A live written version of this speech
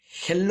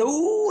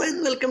Hello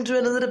and welcome to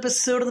another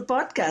episode of the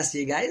podcast,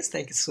 you guys.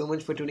 Thank you so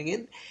much for tuning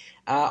in.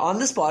 On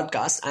this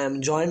podcast, I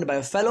am joined by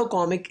a fellow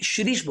comic,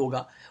 Shirish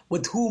Boga,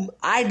 with whom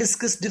I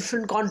discuss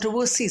different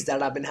controversies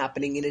that have been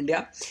happening in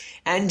India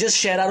and just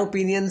share our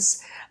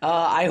opinions.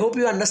 I hope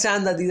you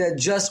understand that these are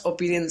just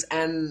opinions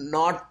and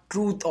not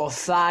truth or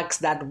facts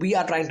that we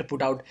are trying to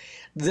put out.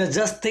 They're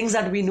just things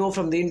that we know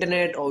from the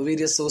internet or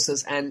various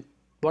sources and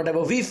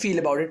whatever we feel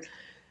about it.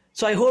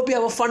 So I hope you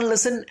have a fun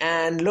listen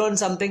and learn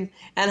something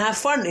and have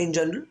fun in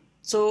general.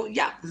 So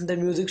yeah, the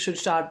music should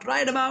start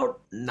right about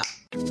now.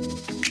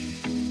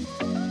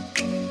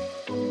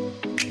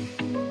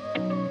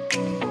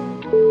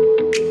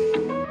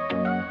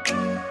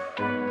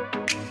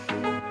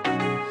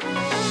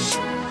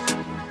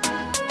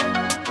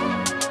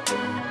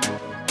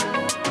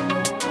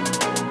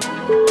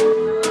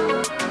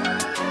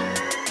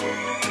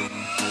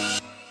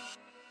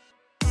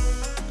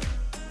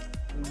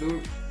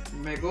 Dude,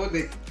 मेरे को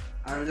देख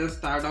I'll just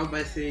start off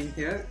by saying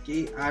here कि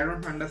I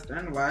don't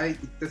understand why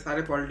इतने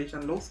सारे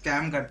politician लोग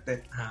scam करते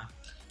हैं. हाँ.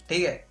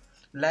 ठीक है,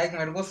 like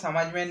मेरे को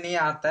समझ में नहीं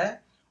आता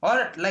है.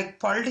 और like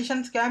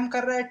politician scam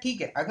कर रहा है,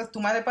 ठीक है. अगर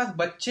तुम्हारे पास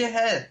बच्चे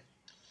हैं,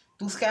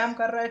 तू scam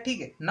कर रहा है,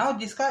 ठीक है. Now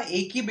जिसका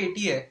एक ही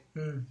बेटी है,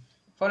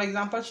 for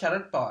example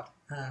शरद पवार,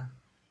 हाँ.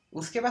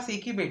 उसके पास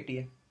एक ही बेटी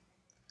है.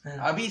 हाँ.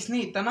 अभी इसने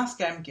इतना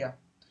scam किया.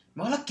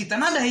 मैं बोला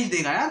कितना दहेज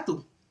देगा यार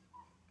तू?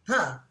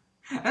 हाँ.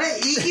 अरे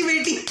एक ही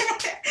बेटी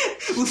है,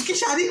 उसकी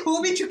शादी हो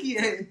भी चुकी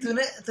है.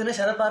 तूने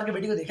शरद पवार की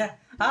बेटी को देखा है?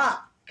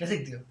 हाँ, कैसे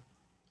दिखती हो?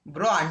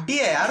 ब्रो आंटी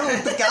है यार, वो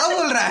तो क्या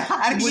बोल रहा है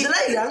यार? मुझे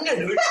यंग है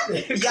dude.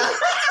 यार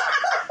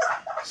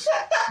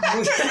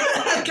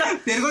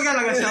तेरे को क्या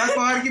लगा शरद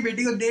पवार की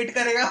बेटी को डेट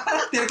करेगा?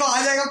 तेरे को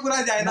आ जाएगा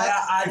पूरा जायदाद.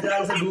 आज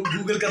रात से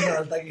गूगल करना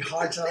डालता कि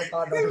hot Sharad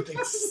Pawar doctor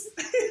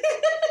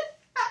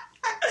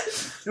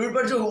dude,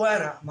 पर जो हुआ है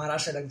ना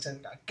महाराष्ट्र इलेक्शन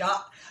का, क्या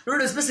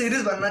dude इस पे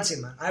सीरीज बनना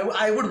चाहिए man.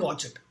 I would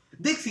watch it.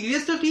 देख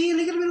सीरियस तो ठीक है,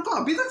 लेकिन मेरे को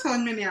अभी तक समझ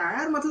में नहीं आया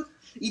यार. मतलब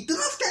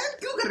इतना स्कैम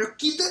क्यों कर रहे हो?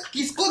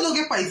 किसको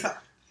दोगे पैसा?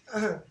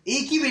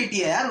 एक ही बेटी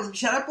है यार.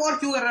 शरद पवार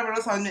क्यों कर रहा है मेरे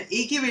को समझ में?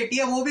 एक ही बेटी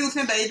है, वो भी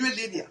उसने दहेज में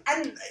दे दिया.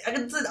 And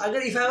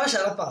अगर if I was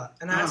Sharad Pawar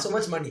and I had so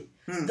much money,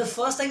 the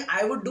first thing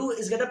I would do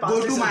is get a go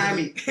to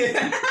Miami.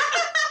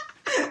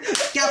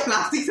 क्या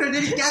प्लास्टिक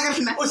सर्जरी क्या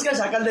करना है? उसका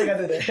शक्ल देखा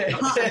तुझे?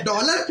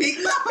 डॉलर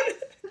फेंकना,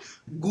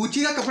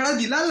 गुची का कपड़ा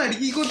दिला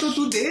लड़की को तो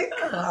तू देख.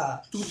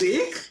 तू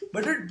देख.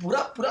 बट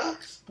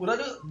पूरा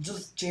जो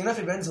चेन ऑफ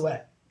इवेंट्स हुआ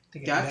है,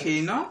 ठीक है? क्या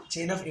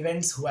चेन ऑफ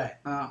इवेंट्स हुआ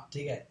है,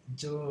 ठीक है?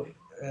 जो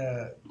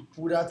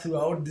पूरा थ्रू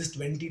आउट दिस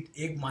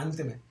 21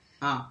 मंथ में,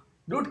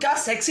 डूड क्या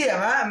सेक्सी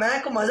है.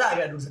 मैं को मजा आ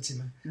गया डूड, सच्ची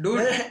में.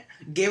 डूड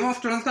गेम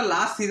ऑफ थ्रोन्स का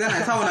लास्ट सीजन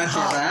ऐसा होना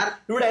चाहिए था यार.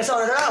 डूड ऐसा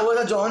होना था,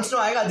 वो जॉन स्नो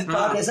आएगा आदित्य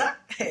पवार जैसा,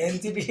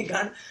 एनसीपी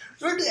गान.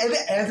 डूड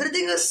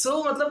एवरीथिंग इज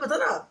सो, मतलब पता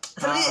ना,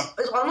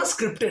 इट्स ऑलमोस्ट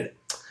स्क्रिप्टेड.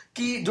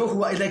 कि जो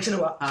हुआ इलेक्शन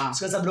हुआ,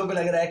 उसका सब लोगों को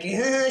लग रहा है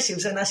कि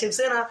शिवसेना.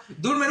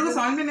 दूर मेरे को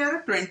समझ में नहीं आ रहा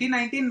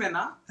 2019 में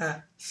ना,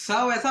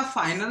 सब ऐसा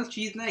फाइनल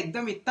चीज ना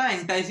एकदम इतना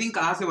एंटाइजिंग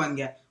कहाँ से बन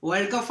गया.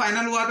 वर्ल्ड कप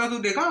फाइनल हुआ था, तू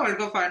देखा वर्ल्ड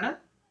कप फाइनल?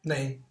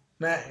 नहीं,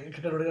 मैं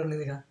क्रिकेट नहीं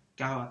देखा.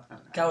 क्या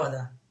हुआ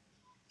था?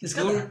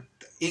 किसका था?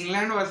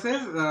 इंग्लैंड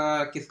वर्सेस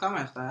किसका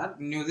मैच था यार?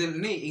 न्यूजीलैंड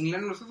नहीं,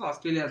 इंग्लैंड वर्सेस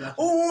ऑस्ट्रेलिया था.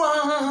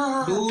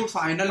 डूड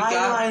फाइनल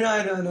क्या?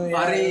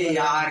 अरे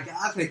यार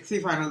क्या सेक्सी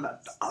फाइनल था.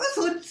 अबे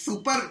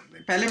सुपर,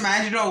 पहले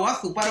मैच ड्रॉ हुआ,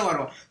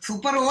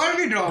 सुपर ओवर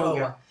भी ड्रॉ हो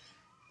गया.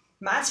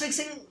 मैच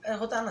फिक्सिंग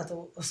होता है ना,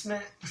 तो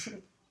उसमें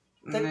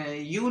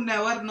यू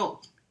नेवर नो.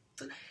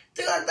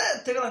 तेरे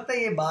को लगता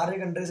है ये बाहर के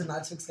कंट्री से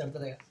मैच फिक्स करता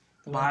रहेगा?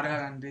 बाहर का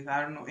country,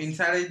 I don't know.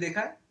 Inside as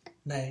देखा है?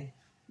 नहीं.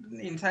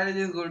 Inside as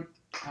is good.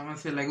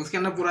 Like उसके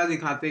अंदर पूरा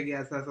दिखाते कि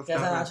ऐसा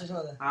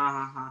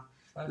हाँ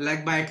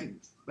लाइक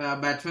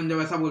बैट्समैन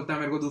जब ऐसा बोलता है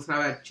मेरे को दूसरा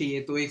बैट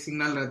चाहिए, तो एक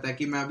सिग्नल रहता है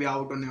कि मैं अभी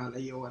आउट होने वाला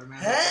ये ओवर में,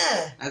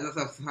 ऐसा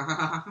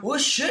सब. वो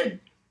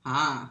शिट.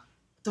 हाँ,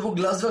 तो वो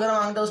ग्लव्स वगैरह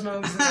मांगता उसमें.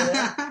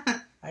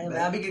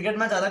 मैं अभी क्रिकेट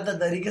मैच अलग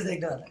तरीके से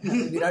देखने वाला.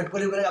 विराट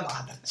कोहली बोलेगा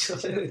बहुत अच्छा.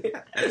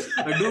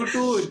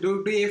 डू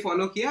ये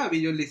फॉलो किया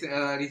अभी जो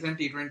रिसेंट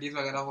T20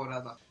 वगैरह हो रहा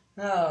था?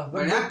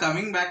 But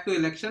coming back to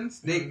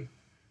elections, देख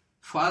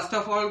first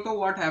of all तो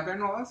what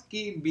happened was कि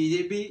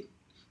BJP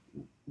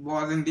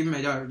was in the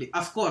majority,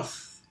 of course.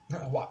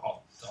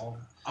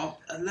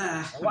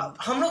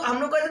 हम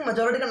लोग को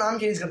मेजोरिटी का नाम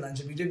चेंज करना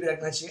चाहिए, बीजेपी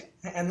रखना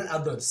चाहिए and then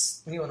others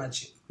नहीं होना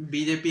चाहिए.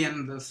 BJP and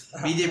others,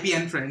 BJP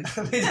and friends.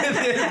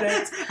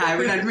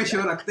 Habitat में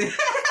शो रखते हैं.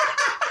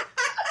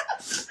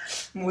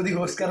 मोदी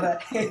होस्ट कर रहा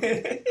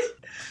है.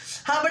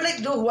 हाँ, बट लाइक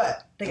जो हुआ है,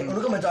 ठीक है,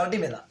 उनको मेजॉरिटी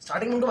मिला.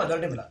 स्टार्टिंग में उनको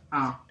मेजॉरिटी मिला.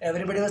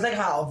 एवरीबडी वाज लाइक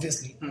हाँ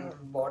obviously,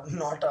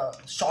 not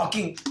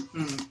shocking.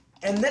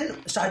 And then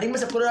starting में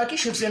सबको लगा कि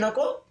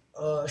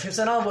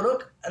शिवसेना वो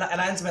लोग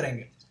अलायंस में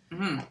रहेंगे,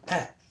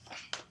 है.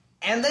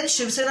 And then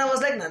Shiv Sena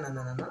was like ना,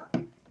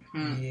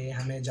 ये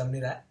हमें जम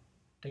नहीं रहा है,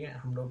 ठीक है,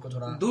 हम लोग को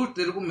थोड़ा दूर.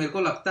 मेरे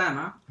को लगता है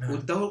ना,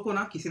 उद्धव को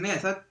ना किसी ने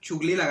ऐसा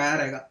चुगली लगाया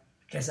रहेगा.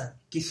 कैसा?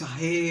 कि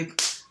साहेब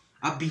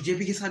आप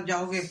बीजेपी के साथ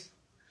जाओगे,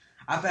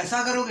 आप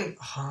ऐसा करोगे.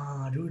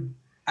 हाँ डूड,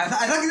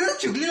 ऐसा किसी ने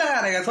चुगली लगा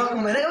रहेगा।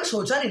 मैंने कभी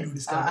सोचा नहीं डूड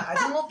इसका। आई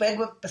थिंक वो पैग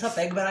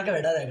बना के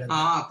बैठा रहेगा।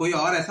 हाँ कोई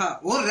और ऐसा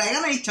वो रहेगा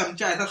ना, एक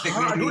चमचा ऐसा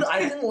सेक्रेटरी। डूड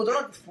आई थिंक वो तो ना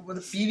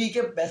मतलब पीवी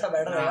के पैसा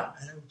बैठा रहेगा।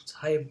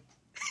 साहेब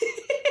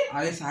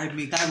अरे साहेब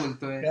मी काय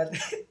बोलतोय,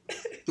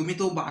 तुम्ही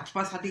तो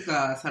भाजपासाठी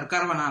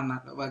सरकार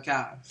बनवणार क्या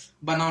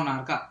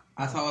बनवणार का,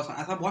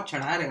 ऐसा बहुत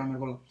चढ़ाया रहेगा मेरे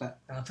को लगता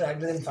है। फिर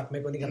अगले दिन फक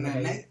में को नहीं करना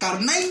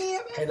ही नहीं है।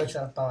 हेलो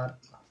शरद पवार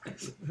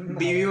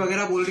बीवी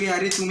वगैरह बोल रही है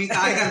अरे तुम्ही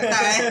काय करता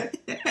है।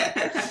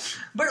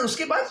 बट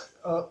उसके बाद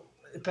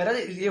पहला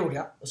ये हो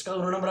गया, उसका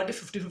उन्होंने बोला कि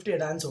 50-50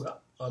 अलायंस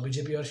होगा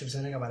बीजेपी और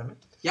शिवसेना के बारे में।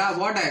 या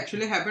व्हाट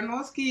एक्चुअली हैपेंड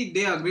वाज कि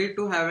they agreed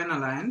to have an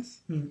alliance,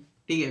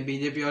 ठीक है,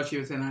 बीजेपी और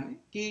शिवसेना ने,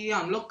 कि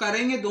हम लोग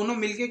करेंगे, दोनों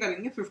मिलके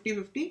करेंगे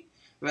 50-50,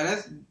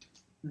 वेरएस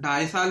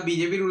 2.5 साल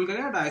बीजेपी रूल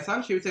करेगा, 2.5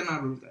 साल शिवसेना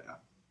रूल करेगा।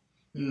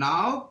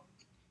 नाउ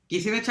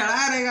किसी ने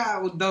चढ़ाया रहेगा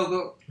उद्धव को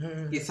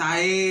कि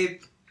साहेब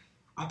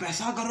आप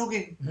ऐसा करोगे।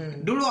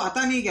 डूडो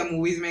आता नहीं क्या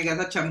मूवीज में,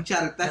 कैसा चमचा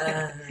रहता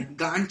है,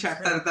 गांड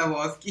चाटता रहता है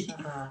बॉस की,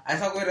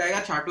 ऐसा कोई रहेगा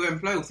चाटू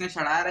एम्प्लॉय, उसने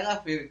चढ़ाया रहेगा।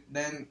 फिर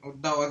देन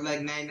उद्धव वाज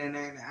लाइक नहीं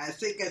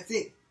ऐसे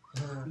कैसे,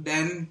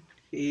 देन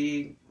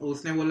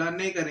उसने बोला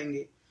नहीं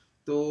करेंगे,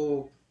 तो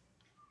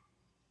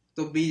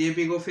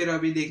बीजेपी को फिर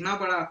अभी देखना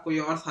पड़ा, कोई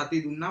और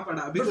साथी ढूंढना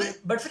पड़ा अभी।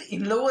 बट फिर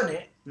इन लोगों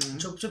ने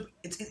चुप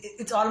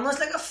it's almost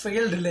like a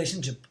failed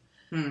relationship,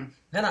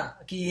 है ना,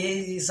 कि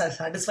ये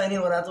सैटिस्फाई नहीं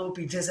हो रहा तो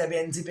पीछे से अभी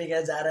एनसीपी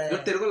क्या जा रहा है।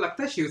 तेरे को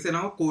लगता है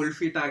शिवसेना को कोल्ड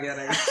फीट आ गया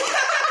रहेगा।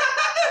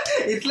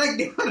 It's like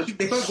they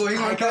were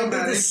going on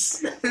this.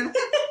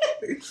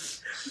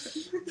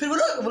 फिर वो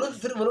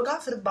लोग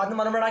फिर बाद में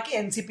मालूम पड़ा कि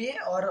एनसीपी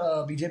और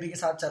बीजेपी के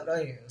साथ चल रहा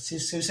है,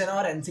 शिवसेना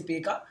और एनसीपी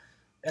का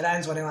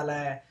अलायंस होने वाला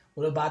है।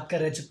 वो लोग बात कर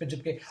रहे हैं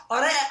चुपके।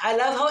 और I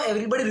love how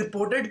everybody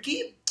reported कि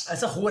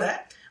ऐसा हो रहा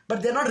है, but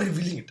they are not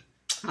revealing it.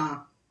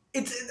 हाँ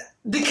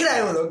दिख रहा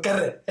है वो लोग कर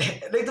रहे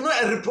हैं, लेकिन तुम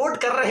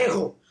रिपोर्ट कर रहे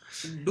हो।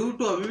 डू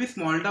तो अभी भी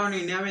स्मॉल टाउन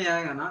इंडिया में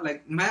जाएगा ना,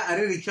 लाइक मैं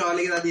अरे रिक्शा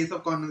वाले के साथ ये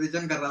सब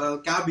कॉन्वर्सेशन कर रहा था,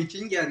 क्या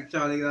बिचिंग किया रिक्शा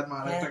वाले के साथ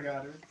महाराष्ट्र के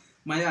बारे में,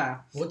 मजा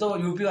आया। वो तो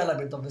यूपी वाला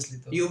भी तो ऑब्वियसली,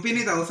 तो यूपी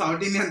नहीं था वो,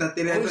 साउथ इंडियन था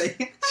तेरे ऐसा ही।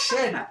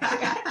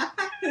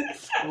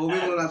 वो भी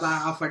बोल रहा था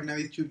हाँ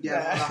फडनवीस चुप गया।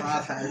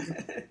 हाँ साहब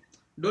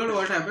डूड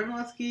व्हाट हैपेंड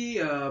वाज कि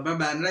मैं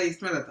बांद्रा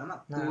ईस्ट में रहता ना,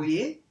 तो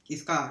ये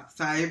इसका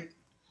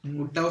साहिब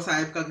उद्धव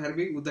साहिब का घर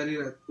भी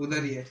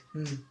उधर ही है।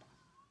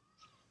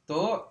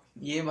 तो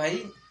ये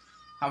भाई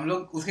हम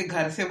लोग उसके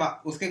घर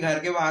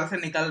के बाहर से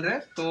निकल रहे,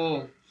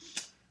 तो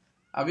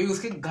अभी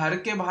उसके घर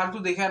के बाहर तो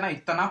देखा ना,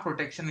 इतना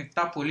प्रोटेक्शन,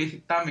 इतना पुलिस,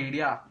 इतना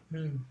मीडिया,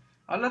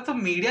 और तो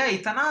मीडिया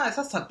इतना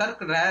ऐसा सतर्क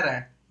रह रहा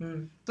है,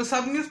 तो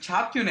सब न्यूज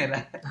छाप क्यों नहीं रहा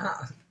है?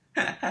 हाँ।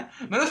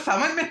 मेरे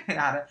समझ में नहीं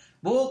आ रहा है,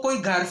 वो कोई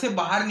घर से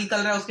बाहर निकल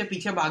रहा है, उसके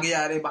पीछे भागे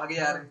जा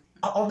रहे।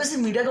 Obviously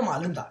मीडिया को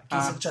मालूम था कि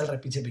सब चल रहा है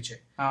पीछे।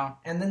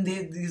 And then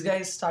these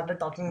guys started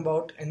talking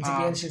about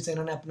NCP and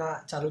Shiv Sena ने अपना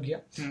चालू किया।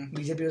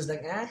 BJP was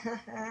like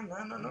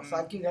no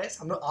fuck you guys,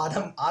 हम लोग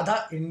आधा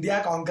इंडिया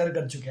कॉन्कर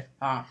कर चुके हैं,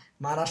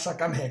 महाराष्ट्र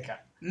कम है क्या?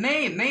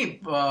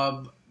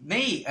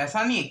 नहीं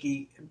ऐसा नहीं है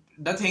कि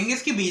द थिंग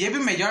इज कि बीजेपी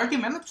मेजोरिटी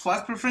में ना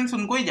फर्स्ट प्रेफरेंस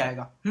उनको ही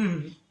जाएगा।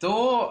 तो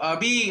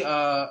अभी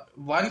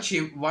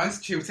वंस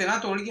शिवसेना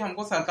तोड़ के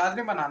हमको सरकार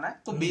ने बनाना है,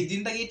 तो 20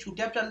 दिन तक ये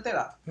छुट्टियां चलते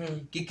रहा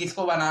कि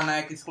किसको बनाना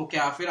है, किसको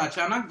क्या। फिर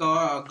अचानक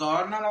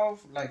गवर्नर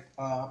ऑफ लाइक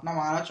अपना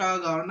महाराष्ट्र का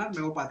गवर्नर,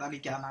 मेरे को पता नहीं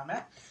क्या नाम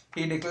है,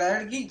 ही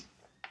डिक्लेयर्ड कि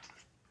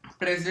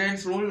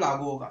प्रेसिडेंट्स रूल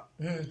लागू होगा।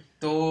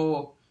 तो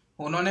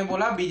उन्होंने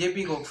बोला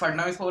बीजेपी को,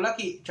 फडणवीस को बोला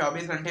कि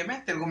 24 घंटे में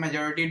तेरे को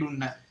मेजोरिटी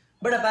ढूंढना है।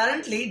 But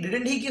apparently,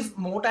 didn't he give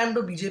more time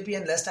to BJP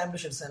and less time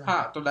to Shiv Sena?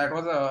 हाँ, तो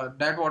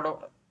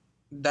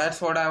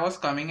that's what I was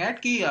coming at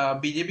कि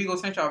BJP को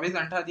उसने 24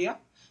 घंटा दिया,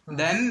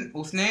 then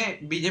उसने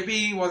BJP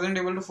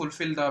wasn't able to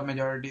fulfill the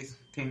majority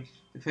thing.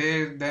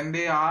 फिर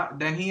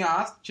then he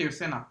asked Shiv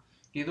Sena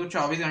कि तू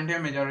 24 घंटे में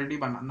मेजोरिटी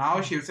बना।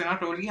 नाउ शिवसेना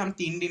टोल की हम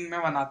 3 दिन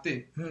में बनाते,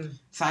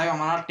 साहब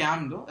हमारा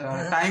टाइम दो,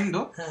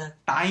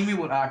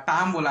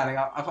 टाइम बोला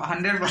रहेगा अब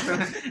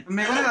 100%।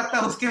 मेरे को नहीं लगता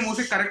उसके मुंह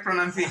से करेक्ट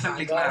प्रोनाउंसिएशन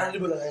निकला है।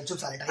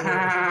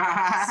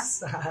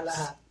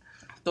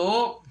 तो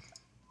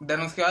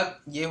देन उसके बाद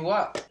ये हुआ,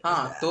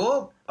 हाँ,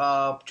 तो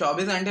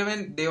 24 घंटे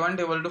में they weren't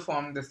able to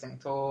form this thing.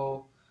 So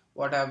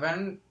what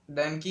happened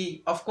then कि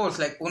of course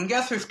like उनके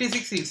पास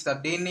 56 सीट्स था,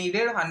 they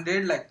needed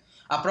 100 like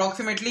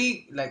approximately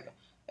like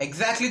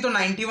exactly तो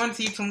 91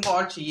 सीट्स उनको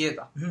और चाहिए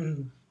था।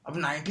 अब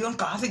 91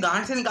 कहाँ से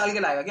गांड से निकाल के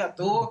लाएगा क्या?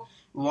 तो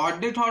व्हाट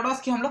दे थॉट वाज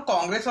कि हम लोग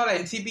कांग्रेस और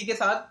एनसीपी के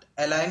साथ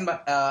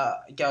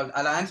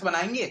अलायंस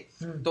बनाएंगे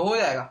तो हो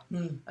जाएगा।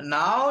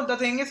 नाउ द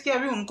थिंग इज कि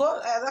अभी उनको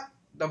ऐसा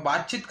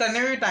बातचीत करने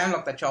में भी टाइम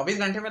लगता है, 24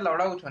 घंटे में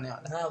लौड़ा कुछ होने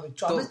वाला है।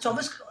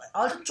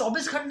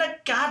 24 घंटा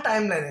क्या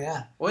टाइम लेने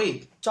यार, वही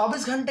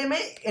 24 घंटे में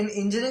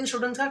इंजीनियरिंग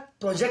स्टूडेंट्स का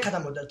प्रोजेक्ट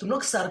खत्म होता है। तुम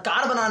लोग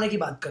सरकार बनाने की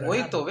बात कर रहे हो,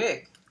 वही तो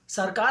वे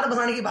सरकार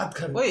बनाने की बात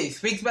कर रहे हो। वही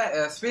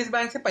स्विस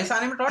बैंक से पैसा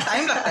आने में थोड़ा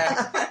टाइम लगता है,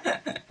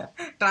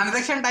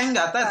 ट्रांजैक्शन टाइम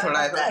जाता है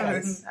थोड़ा,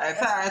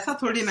 ऐसा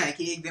थोड़ी ना है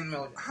कि एक दिन में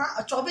हो जाए।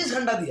 हाँ, 24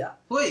 घंटा दिया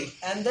वही,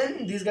 and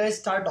then this guys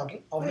start talking.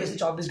 Obviously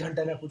 24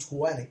 घंटे में कुछ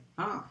हुआ नहीं।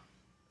 हाँ,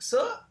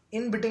 सो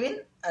इन बिटवीन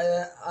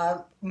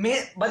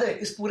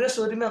इस पूरे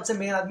स्टोरी में सबसे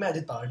मेन आदमी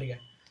अजित पवार, ठीक है।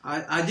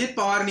 अजित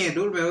पवार नहीं है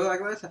डूड, मेरे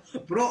को लगता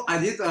है ब्रो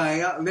अजित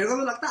आएगा। मेरे को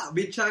तो लगता है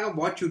अमित शाह का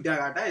बहुत चूतिया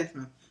काटा है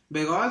इसमें,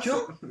 बिकॉज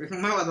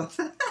मैं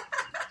बताता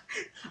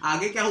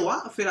आगे क्या हुआ।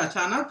 फिर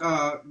अचानक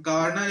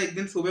गवर्नर एक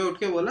दिन सुबह उठ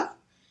के बोला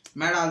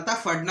मैं डालता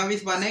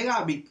फडणवीस बनेगा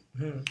अभी।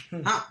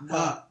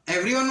 हाँ,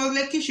 एवरीवन वाज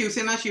लाइक कि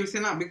शिवसेना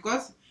शिवसेना,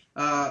 बिकॉज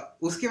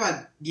उसके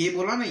बाद ये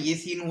बोला ना, ये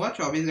सीन हुआ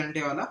 24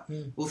 घंटे वाला।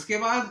 उसके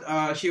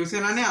बाद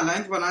शिवसेना ने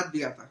अलायंस बना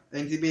दिया था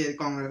एनसीपी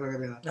कांग्रेस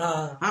वगैरह।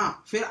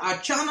 हाँ, फिर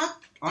अचानक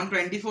ऑन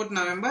 24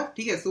 नवंबर,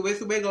 ठीक है, सुबह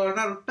सुबह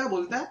गवर्नर उठता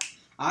बोलता है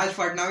आज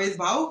फडणवीस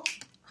भाव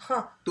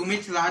तुम ही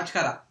राज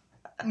करा।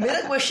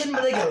 मेरा क्वेश्चन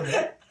पता क्या होता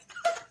है,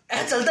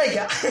 ऐसा चलता है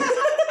क्या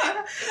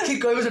कि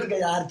कोई भी सुन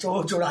यार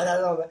छोड़ा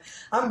जाएगा,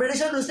 हम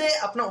ब्रिटिश उसे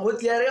अपना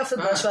ओथ लिया रहेगा, फिर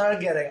बशवारा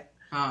किया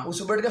रहेगा,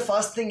 उस ऊपर के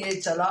फर्स्ट थिंग ये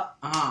चला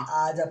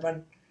आज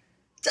अपन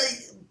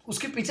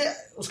उसके पीछे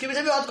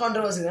भी बहुत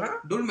कंट्रोवर्सी है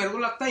ना डूड। मेरे को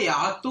लगता है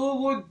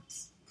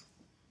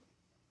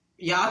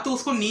या तो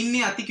उसको नींद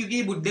नहीं आती क्योंकि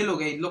ये बुड्ढे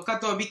लोग हैं, इन लोग का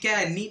तो अभी क्या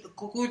है, नींद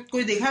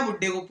कोई देखा है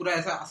बुड्ढे को पूरा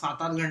ऐसा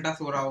 7-8 घंटा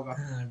सो रहा होगा।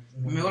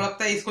 मेरे को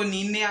लगता है इसको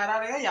नींद नहीं आ रहा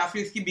रहेगा, या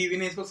फिर इसकी बीवी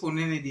ने इसको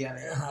सोने नहीं दिया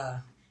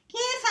रहेगा।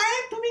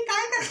 साहेब तुम्हें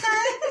काय करता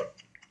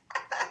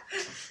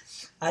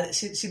है।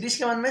 शिरीष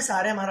के मन में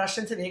सारे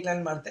महाराष्ट्र से एक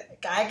लाइन मारते हैं,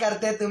 काय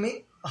करते हैं तुम्हें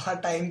और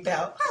टाइम पे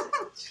आओ।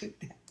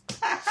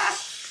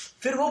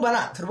 फिर वो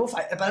बना, फिर वो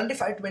अपैरेंटली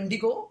 520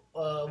 को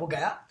वो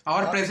गया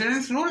और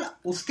प्रेसिडेंट्स रूल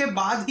उसके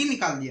बाद ही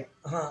निकाल दिया।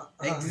 हाँ,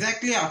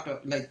 एग्जैक्टली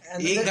आफ्टर लाइक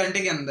 1 घंटे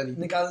के अंदर ही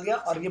निकाल दिया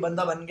और ये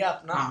बंदा बन गया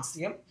अपना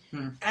सीएम।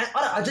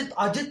 और Ajit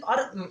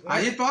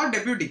Pawar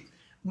deputy.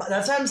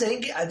 That's why I'm saying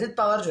कि अजित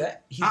पवार जो है,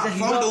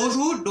 for those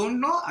who don't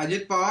know,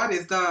 Ajit Pawar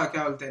is the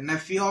क्या बोलते हैं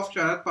nephew of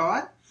शरद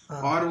पवार,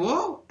 और वो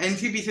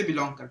एनसीपी से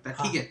बिलोंग करता है,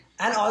 ठीक है।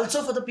 And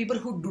also for the people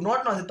who do not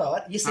know Ajit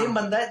Pawar, ये सेम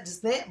बंदा है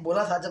जिसने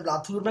बोला था जब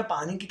लातूर में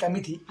पानी की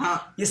कमी थी,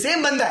 ये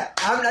सेम बंदा है।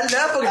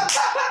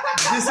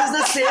 This is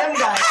the same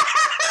guy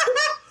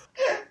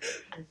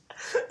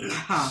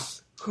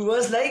who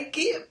was like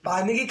कि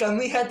पानी की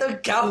कमी है तो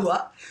क्या हुआ,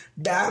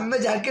 डैम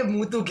में जाके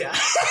मुंह तू क्या।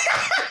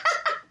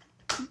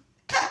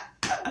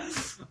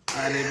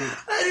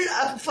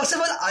 First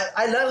of all,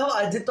 I love how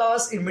Ajit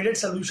Pawar's immediate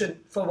solution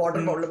for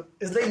water problem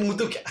is like मुंह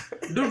तो क्या।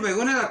 Dude, मेरे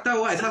को नहीं लगता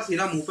वो ऐसा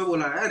सीधा मुंह पे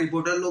बोला है,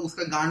 रिपोर्टर लोग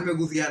उसका गांड में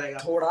घुस गया रहेगा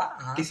थोड़ा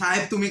कि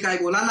साहब तुम्हें काय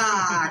बोला ना,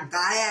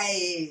 काय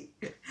है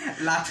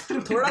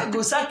थोड़ा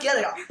गुस्सा किया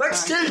रहेगा, but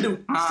still do।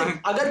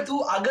 अगर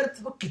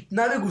तू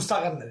कितना भी गुस्सा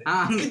करने दे,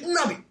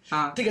 कितना भी,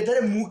 ठीक है,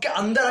 तेरे मुंह के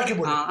अंदर आके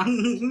बोल,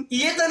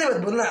 ये तो नहीं मत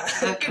बोलना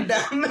कि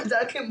डैम में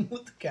जाके मुंह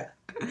तो क्या।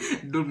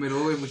 डूड मेरे को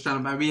मुश्किल,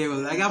 मैं भी ये बोल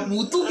रहा कि आप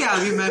मुंह तो क्या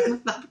अभी मैं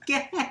मतलब क्या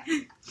है।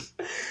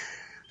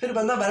 फिर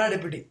बंदा बना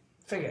डिप्यूटी,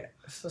 ठीक है।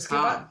 उसके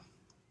बाद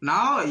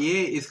ना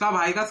ये इसका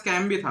भाई का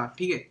स्कैम भी था,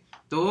 ठीक है।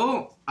 तो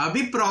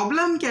अभी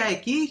प्रॉब्लम क्या है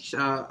कि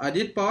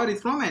Ajit Pawar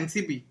is from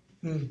NCP,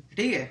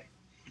 ठीक है।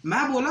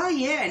 मैं बोला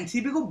ये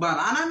एनसीपी को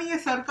बनाना नहीं है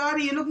सरकार,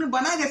 ये लोग ने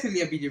बना कैसे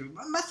लिया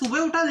बीजेपी। मैं सुबह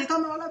उठा देखा,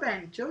 मैं बोला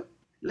बैंचो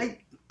लाइक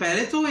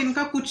पहले तो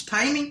इनका कुछ था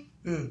ही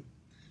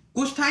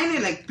नहीं,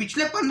 लाइक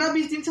पिछले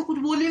 15-20 दिन से कुछ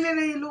बोल ही नहीं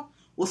रहे ये लोग।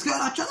 उसके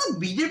बाद अचानक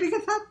बीजेपी के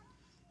साथ,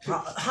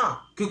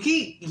 हाँ,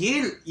 क्योंकि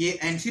ये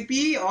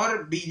एनसीपी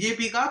और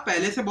बीजेपी का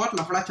पहले से बहुत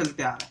लफड़ा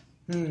चलते आ रहा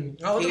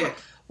है, ठीक है।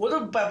 वो तो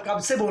कब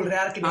से बोल रहे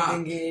हैं यार कि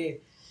देखेंगे,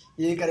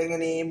 ये करेंगे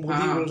नहीं।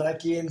 मोदी बोल रहा है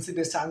कि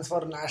NCP stands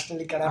for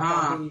nationally corrupt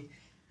party.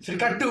 फिर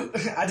कट्टू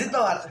अजित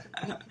पवार।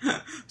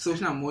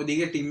 सोचना मोदी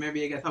के टीम में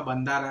भी एक ऐसा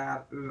बंदा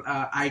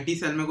रहा, आईटी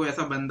सेल में कोई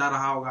ऐसा बंदा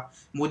रहा होगा,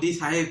 मोदी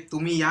साहेब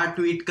तुम ही यार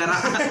ट्वीट करा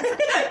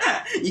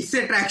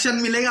इससे ट्रैक्शन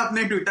मिलेगा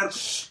अपने ट्विटर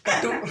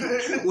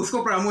को,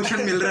 उसको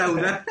प्रमोशन मिल रहा है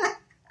उधर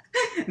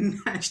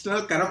नेशनल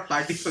करप्ट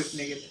पार्टी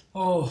सोचने के लिए।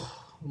 ओह,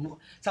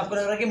 सबको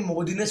लग रहा है कि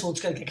मोदी ने सोच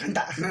करके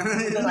घंटा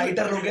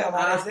राइटर लोग हैं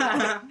हमारे से,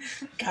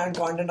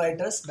 कंटेंट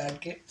राइटर्स बैठ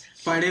के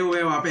पड़े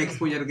हुए वहां पे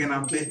एक्सपोजर के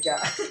नाम पे क्या।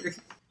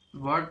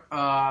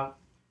 बट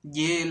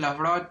ये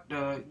लफड़ा,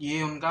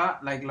 ये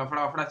उनका लाइक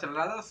लफड़ा चल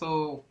रहा था।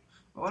 सो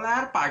बोला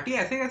यार पार्टी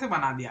ऐसे कैसे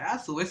बना दिया यार,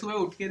 सुबह सुबह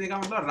उठ के देखा,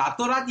 मतलब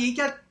रातों रात ये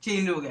क्या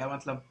चेंज हो गया,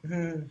 मतलब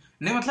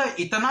नहीं, मतलब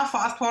इतना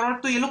फास्ट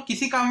फॉरवर्ड तो ये लोग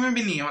किसी काम में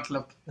भी नहीं है,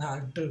 मतलब।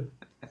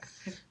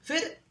 फिर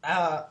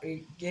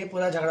ये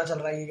पूरा झगड़ा चल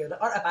रहा है,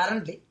 और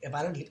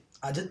अपेरेंटली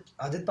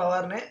अजित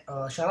पवार ने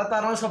शरद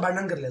पवार ने उसका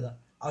अबैंडन कर लिया था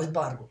अजित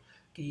पवार को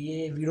कि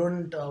ये we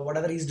don't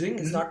whatever he is doing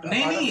is not.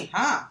 नहीं,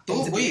 हाँ, तो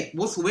वही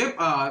वो सुबह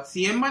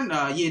सीएम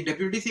ये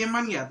डेप्यूटी सीएम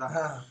बन गया था।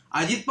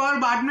 अजित पवार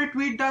बाद में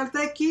ट्वीट डालता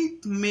है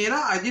कि मेरा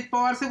अजित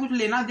पवार से कुछ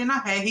लेना देना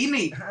है ही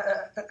नहीं,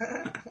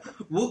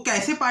 वो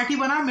कैसे पार्टी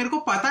बना मेरे को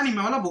पता नहीं।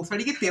 मैं बोला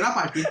भोसड़ी की तेरा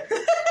पार्टी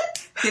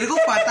तेरे को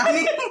पता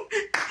नहीं,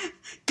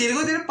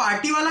 तेरे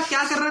पार्टी वाला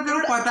क्या कर रहा है तेरे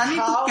को पता नहीं,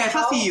 तू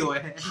कैसा सीईओ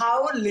है।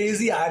 हाउ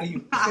लेजी आर यू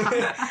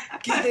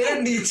कि तेरे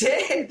नीचे,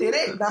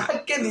 तेरे नाक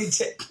के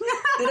नीचे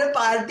तेरे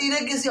पार्टी ने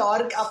किसी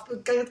और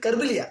कर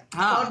भी लिया,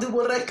 और तू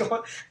बोल रहा है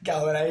क्या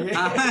हो रहा है ये।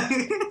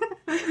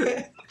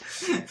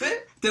 फिर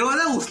तेरे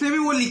को उसने भी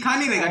वो लिखा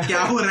नहीं रहेगा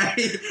क्या हो रहा है,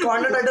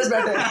 कंटेंट राइटर्स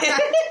बैठे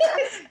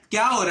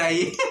क्या हो रहा है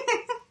ये।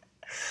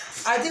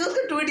 आई थिंक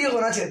उसका ट्वीट ये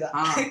होना चाहिए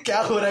था क्या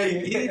हो रहा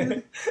है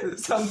ये,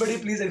 somebody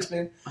please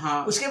explain.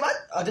 उसके बाद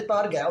अजित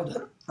पवार गया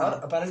उधर और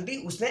अपेरेंटली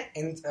उसने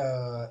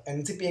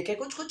एनसीपीए के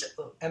कुछ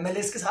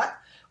एमएलएस के साथ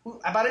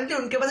apparently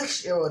उनके पास एक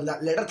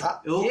लेटर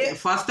था.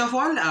 First of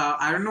all,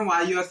 I don't know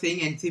why you are saying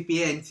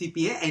NCPA.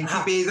 NCPA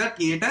is a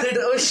theater.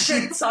 Oh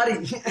shit, sorry.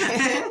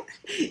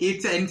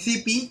 It's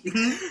NCP.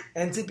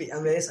 NCP.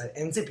 I'm very sorry.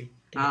 NCP.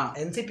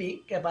 NCP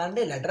के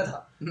apparently letter था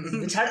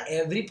which had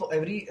every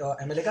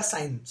MLA का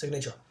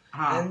signature.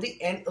 And the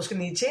end उसके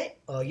नीचे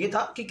ये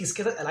था कि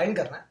किसके साथ अलाइन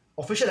करना है.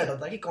 ऑफिशियल लेटर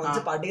था कि कौन से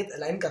पार्टी के साथ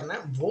अलाइन करना है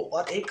वो,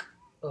 और एक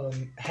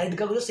हेड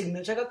का जो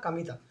सिग्नेचर का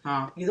कमी था,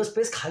 ये तो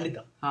स्पेस खाली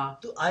था.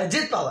 तो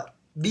Ajit Pawar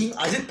being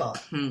Ajit Pawar,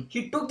 he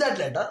took that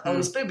letter और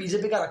उस पे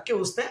बीजेपी का रख के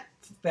उसने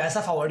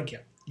पैसा फॉरवर्ड किया.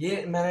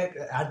 ये मैंने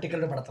आर्टिकल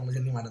में पढ़ा था, मुझे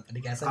नहीं माना था.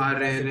 ठीक है, ऐसा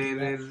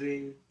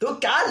तो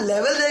क्या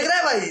लेवल देख रहा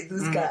है भाई तू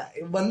इसका.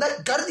 बंदा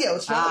कर दिया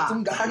उसने,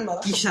 तुम गांड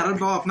मारा कि शरद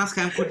बाबू अपना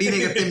स्कैम खुद ही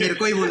नहीं करते, मेरे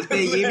को ही बोलते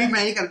हैं ये भी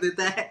मैं ही कर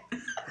देता है,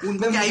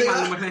 उनको क्या ही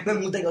मालूम है. मैं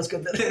मुद्दा उसके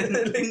अंदर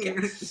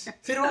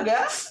फिर वो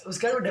गया,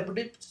 उसके बाद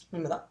डेप्यूटी में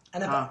मिला.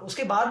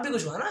 उसके बाद भी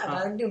कुछ हुआ ना,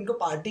 अपेरेंटली उनको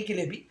पार्टी के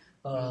लिए भी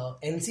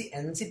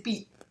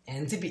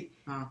एनसीपी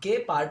के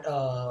पार्ट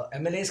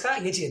एमएलएस का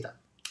ये चाहिए था,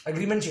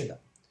 अग्रीमेंट चाहिए था,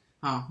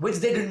 which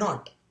they did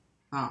not.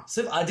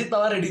 सिर्फ अजित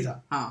पवार रेडी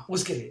था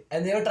उसके लिए,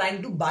 and they were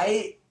trying to buy.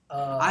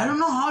 I don't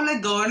know how,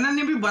 like governor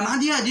ने भी बना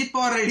दिया अजित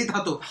पवार रेडी था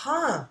तो.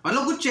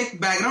 मतलब कुछ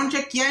बैकग्राउंड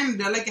चेक किया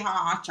है कि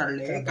हाँ चढ़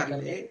ले, कर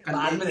ले,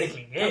 बाद में देख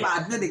लेंगे,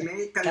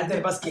 क्या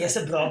तेरे पास केस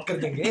है ड्रॉप कर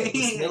देंगे.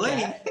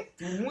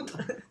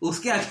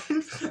 उसके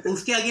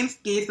अगेंस्ट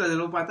केस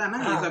वो पता है ना,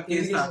 ये सब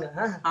केस था.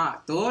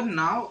 तो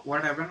नाउ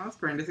व्हाट हैपेंड वाज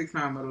 26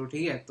 नवंबर को,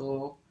 ठीक है.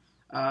 तो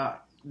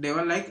दे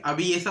वर लाइक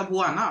अभी ये सब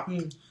हुआ ना,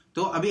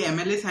 तो अभी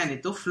एमएलए है नहीं,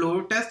 तो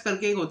फ्लोर टेस्ट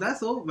करके एक होता है,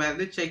 सो वेयर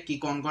दे चेक की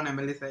कौन कौन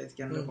एमएलए है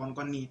इसके अंदर, कौन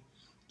कौन नहीं है.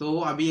 तो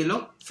अभी ये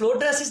लोग floor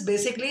test is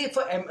basically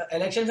for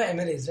election for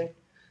MLAs, right?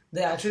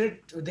 They actually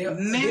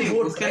नहीं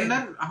उसके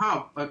अंदर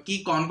कि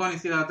कौन कौन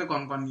इसके साथ है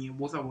कौन कौन नहीं है,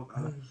 वो सब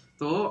होता है.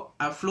 तो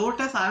floor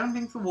test I don't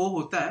think वो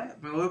होता है,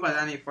 मेरे को भी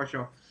पता नहीं फॉर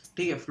श्योर.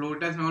 ठीक है, फ्लोर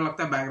टेस्ट मेरे को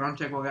लगता है बैकग्राउंड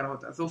चेक वगैरह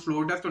होता है. सो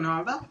फ्लोर टेस्ट होने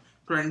वाला था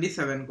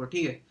 27 को,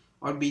 ठीक है.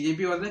 और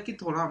बीजेपी वाला कि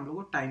थोड़ा हम लोग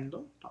को टाइम दो,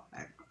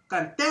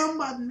 करते हैं हम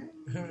बाद में,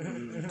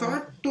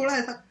 थोड़ा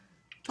ऐसा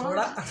थोड़ा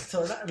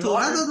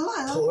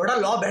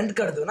लॉ बेंड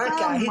कर दो ना.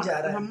 क्या ही जा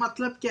रहा है,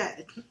 मतलब क्या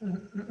है.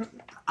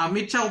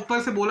 अमित शाह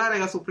ऊपर से बोला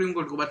रहेगा सुप्रीम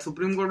कोर्ट को, but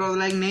supreme court was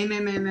like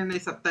नहीं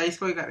 27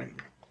 को ही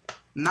करेंगे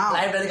ना.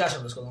 लाइव टेलीकास्ट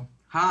होगा उसको.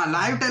 हाँ,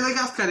 लाइव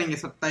टेलीकास्ट करेंगे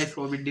 27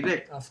 को भी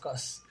डायरेक्ट, ऑफ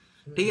कोर्स.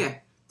 ठीक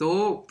है.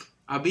 तो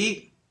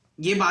अभी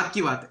ये बात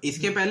की बात है.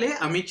 इसके पहले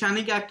अमित शाह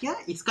ने क्या किया,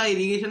 इसका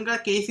इरिगेशन का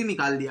केस ही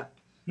निकाल दिया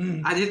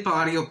अजित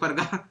पवार के ऊपर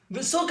का.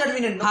 सो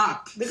कन्वीनियंट.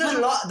 हाँ, because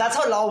that's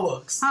how law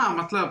works. हाँ,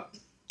 मतलब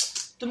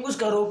तुम कुछ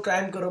करो,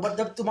 क्राइम करो, बट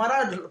जब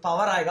तुम्हारा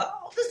पावर आएगा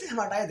ऑब्वियसली हम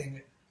हटा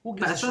देंगे.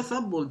 पैसा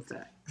सब बोलता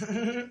है,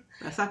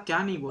 ऐसा क्या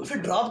नहीं बोलता. फिर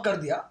ड्रॉप कर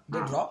दिया, they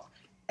drop.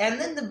 And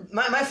then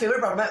my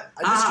favourite part,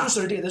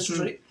 this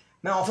story,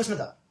 मैं ऑफिस में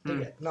था,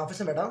 ठीक है. मैं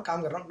ऑफिस में बैठा हूँ,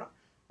 काम कर रहा हूँ अपना,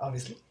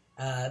 ऑब्वियसली.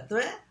 तो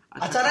मैं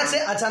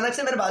अचानक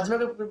से मेरे बाजू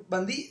में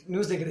बंदी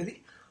न्यूज देख रही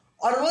थी,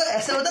 और वो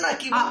ऐसे होता ना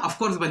कि ऑफ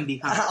कोर्स बंदी,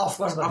 ऑफ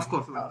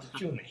कोर्स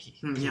क्यों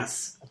नहीं.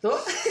 यस. तो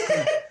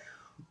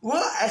वो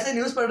ऐसे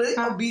न्यूज पढ़ रही थी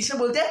और बीच में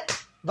बोलते हैं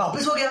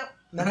वापस हो गया.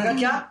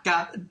 मैंने कहा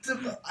क्या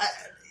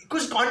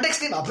कुछ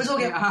कॉन्टेक्स्ट नहीं, वापस हो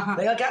गया.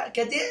 मैंने क्या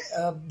कहती है,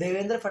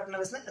 देवेंद्र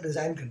फडणवीस ने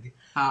रिजाइन कर दी.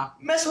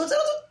 मैं सोच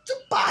रहा हूँ तू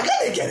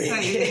पागल है क्या रे.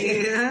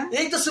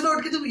 एक तो सुबह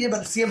उठ के तू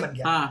ये सीएम बन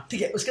गया,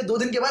 ठीक है. उसके 2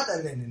 दिन के बाद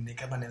नहीं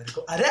कर बने मेरे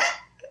को. अरे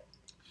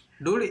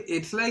डूड,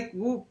 इट्स लाइक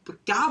वो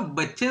क्या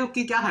बच्चे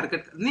की क्या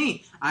हरकत नहीं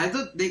आए. तो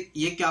देख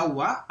ये क्या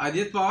हुआ,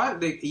 अजित पवार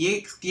देख ये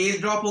केस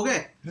ड्रॉप हो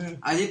गए.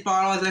 अजित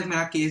पवार वाज लाइक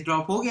मेरा केस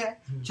ड्रॉप हो गया,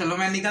 चलो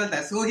मैं निकलता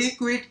है. So he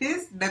quit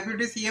his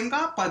deputy CM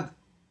का पद.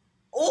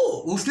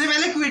 उसने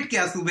पहले क्विट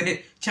किया सुबह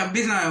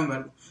 26 नवंबर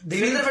को.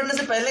 देवेंद्र फडणवीस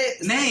से पहले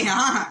नहीं.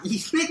 हाँ,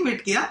 इसने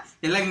क्विट किया,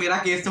 लाइक मेरा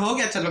केस तो हो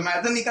गया, चलो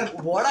मैं तो निकल.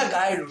 बड़ा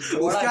गाइड.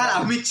 उसके बाद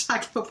अमित शाह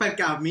के ऊपर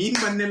क्या मीन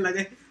बनने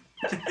लगे.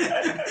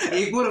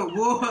 एक वो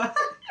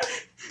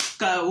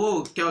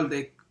क्या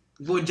बोलते,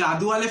 वो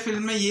जादू वाले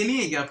फिल्म में ये नहीं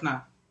है क्या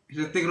अपना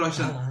ऋतिक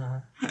रोशन,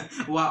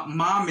 वाह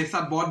माँ मेरे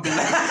साथ बहुत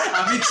गलत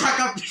अमित शाह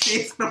का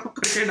केस ड्रॉप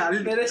करके डाल,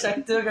 मेरे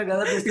शक्तियों का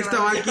गलत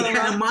इस्तेमाल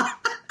किया है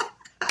माँ.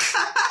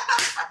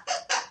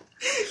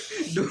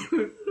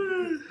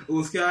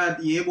 उसके बाद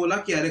ये बोला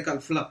कि अरे कल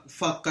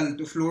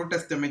फ्लोर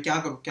टेस्ट में क्या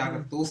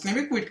करूं, तो उसने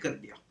भी क्विट कर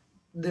दिया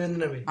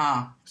देवेंद्र ने.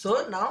 हाँ.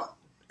 So now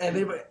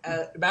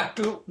back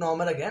to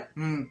normal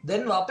again.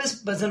 Then वापस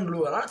प्रेजेंट ब्लू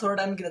हुआ ना थोड़ा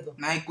टाइम के लिए. तो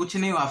नहीं कुछ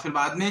नहीं हुआ, फिर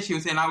बाद में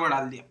शिवसेना को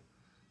डाल दिया.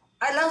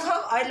 I love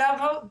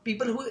how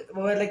people who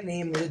were like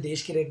नहीं मुझे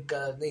देश के लिए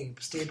नहीं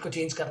स्टेट को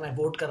चेंज करना है,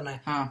 वोट करना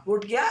है. हाँ.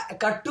 वोट किया,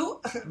 कट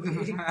टू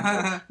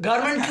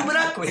गवर्नमेंट क्यों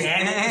बना, कोई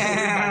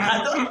है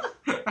तो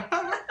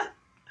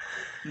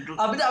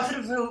अभी तो फिर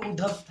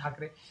उद्धव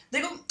ठाकरे.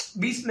 देखो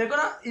बीच मेरे को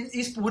ना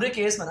इस पूरे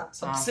केस में ना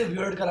सबसे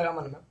वियर्ड का लगा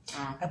मन में,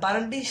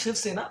 अपेरेंटली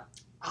शिवसेना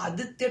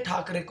आदित्य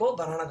ठाकरे को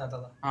बनाना चाहता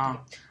था.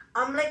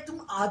 I'm like तुम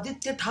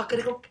Aditya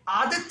Thackeray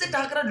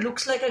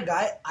looks like a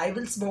guy I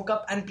will smoke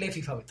up and play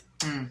FIFA with.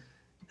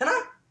 है ना,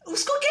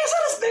 उसको कैसा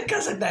रिस्पेक्ट कर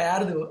सकता है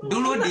यार?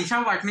 डूड वो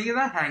दिशा पाटनी के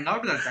साथ हैंग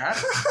आउट करता है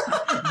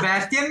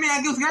बेस्टियन में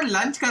आके उसके साथ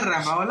लंच कर रहा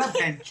है। मैं बोला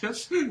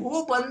बेंचस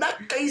वो बंदा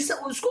कैसा,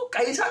 उसको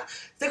कैसा,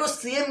 देखो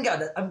सीएम क्या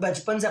अब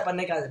बचपन से अपन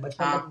ने क्या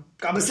बचपन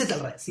कब से चल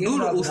रहा है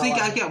डूड, उसने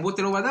क्या किया वो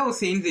तेरे को पता है, वो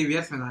सेंट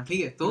जेवियर्स में था,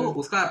 ठीक है, तो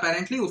उसका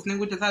अपेरेंटली उसने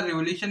कुछ ऐसा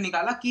रेवोल्यूशन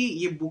निकाला कि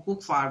ये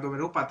बुक फाड़ दो,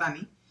 मेरे को पता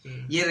नहीं,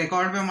 ये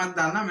रिकॉर्ड पे मत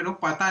डालना, मेरे को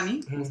पता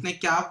नहीं उसने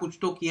क्या कुछ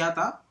तो किया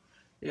था,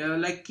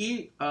 लाइक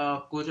कि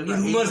कुछ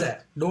रूमर्स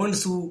है, डोंट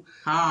सू।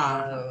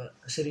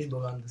 हाँ शिरीष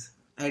भगवान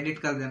एडिट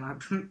कर देना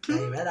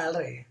मैं डाल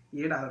रहा है,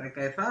 ये डाल रहा है,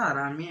 कैसा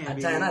आरामी है।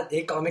 अच्छा है ना,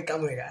 एक कॉमिक कम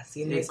होएगा,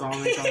 सीन एक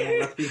कॉमिक कम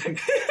होगा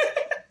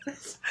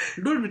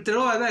डूड तेरे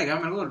को पता है क्या,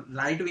 मेरे को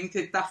राइट विंग से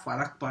इतना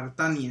फर्क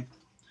पड़ता नहीं है।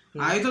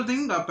 आई तो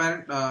थिंक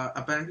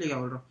अपेरेंटली क्या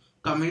बोल रहा हूँ,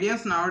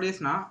 कॉमेडियंस नाउअडेज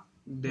ना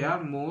they are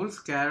more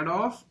scared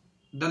of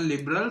the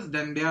liberals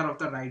than they are of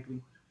the right wing.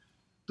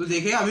 तो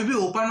देखे अभी भी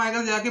ओपन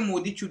माइकर जाके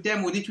मोदी छूटिया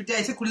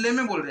ऐसे खुले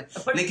में बोल रहे हैं,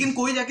 लेकिन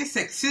कोई जाके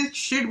सेक्सिस्ट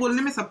शिट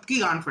बोलने में सबकी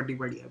गांड फटी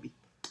पड़ी है अभी।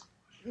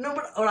 No,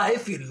 but or I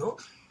feel no.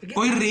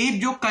 कोई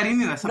रेप जो कर ही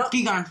नहीं रहा,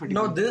 सबकी गांड फटी।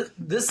 No, this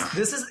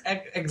is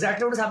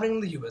exactly what is happening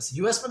in the US.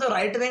 US में तो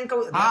राइट विंग का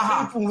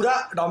पूरा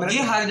डोमिनेट,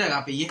 ये हर जगह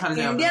पे, ये हर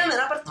जगह। इंडिया में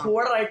ना पर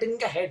थोड़ा राइट विंग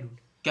का है डूड।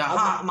 क्या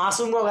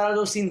मासूम का वगैरह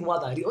जो सीन हुआ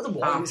था, वो तो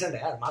बहुत रिसेंट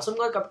है यार। मासूम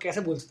का कब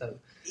कैसे बोल सकता है?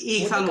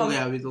 एक साल हो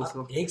गया अभी तो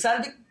उसको। एक साल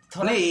भी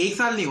नहीं, एक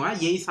साल नहीं हुआ,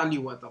 यही साल ही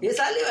हुआ था। ये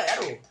साल ही हुआ यार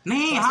वो।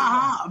 नहीं,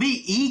 हाँ अभी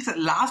एक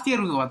लास्ट ईयर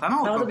हुआ था ना।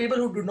 Now the people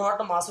who do not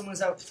know Masoom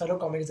is a fellow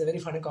comic, is a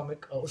very funny comic.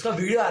 उसका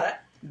वीडियो आ रहा है।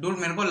 डूड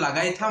मेरे को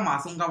लगा ही था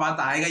मासूम का बात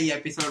आएगा ये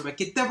एपिसोड में,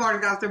 कितने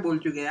पॉडकास्ट पे बोल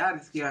चुके यार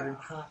इसके बारे में।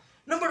 हाँ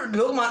no but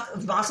लोग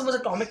मासूम was a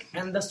comic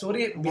and the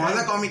story was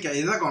a comic है,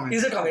 is a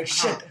comic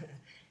shit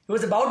he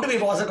was about to be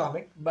was a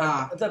comic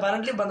but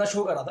apparently बंदा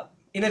शो कर रहा था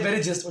in a very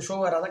gist, वो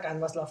शो कर रहा था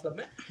कैनवास लाफ क्लब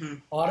में,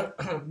 और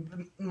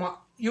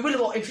you will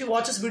if you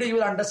watch this video you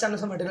will understand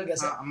उसका material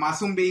कैसा है।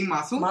 मासूम being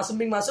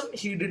मासूम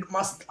he did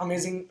must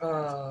amazing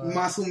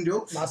मासूम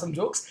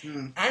jokes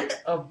and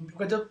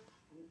जो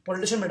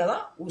politician बैठा था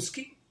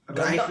उसकी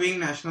right wing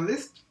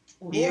nationalist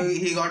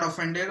he got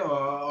offended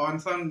on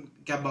some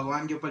क्या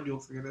भगवान के ऊपर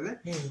जोक्स कर रहे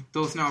थे,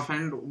 तो उसने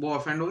ऑफेंड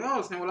हो गया और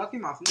उसने बोला कि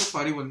मासूम को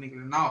सॉरी बोलने के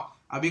लिए। नाउ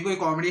अभी कोई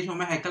कॉमेडी शो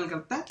में हैकल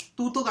करता है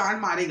तू तो गांड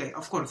मारेगा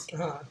ऑफ कोर्स,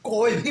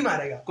 कोई भी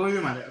मारेगा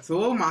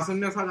सो मासूम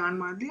ने उसका गांड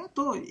मार दिया,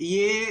 तो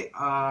ये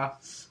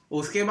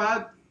उसके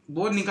बाद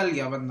वो निकल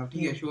गया बंदा,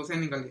 ठीक है, शो से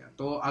निकल गया।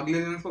 तो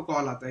अगले दिन उसको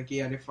कॉल आता है कि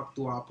अरे फक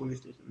तू आ पुलिस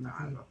स्टेशन में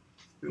आएगा,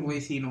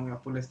 वही सीन हो गया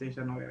पुलिस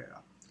स्टेशन वगैरह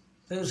का।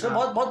 तो उसका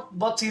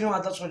बहुत सीन हुआ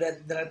था,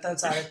 रहता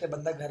सारे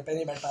बंदा घर पे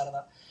नहीं बैठ पा रहा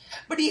था।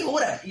 बट ये हो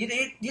रहा है,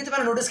 ये तो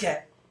मैंने नोटिस किया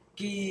है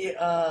कि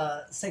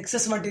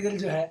सेक्सिस्ट मटेरियल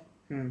जो है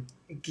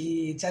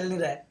कि चल नहीं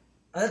रहा है,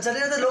 चल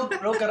नहीं रहा तो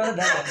लोग कर रहे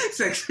थे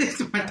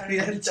सेक्सिस्ट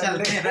मटेरियल चल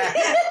नहीं रहा है।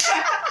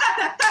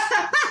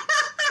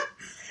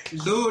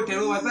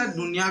 पता है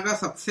दुनिया का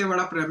सबसे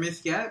बड़ा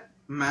प्रेमिस क्या है?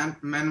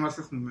 Man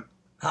versus women.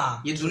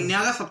 हाँ, ये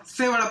दुनिया का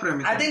सबसे बड़ा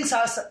प्रेमिस। आई थिंक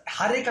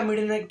हर एक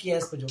कॉमेडियन ने किया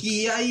इसको, जो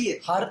किया ही है,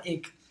 हर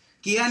एक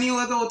किया नहीं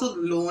होगा तो वो तो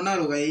लोनर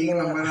होगा, एक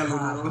नंबर का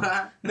लोनर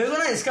होगा। मेरे को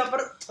ना इसका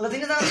पर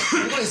मेरे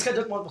को इसका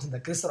जोक बहुत पसंद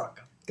है, क्रिस रॉक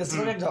का। क्रिस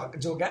रॉक एक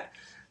जोक है,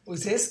 वो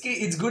सेज कि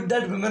it's good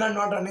that women are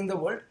not running the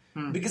world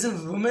because if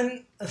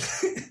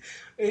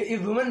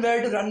women were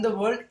to run the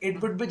world it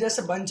would be just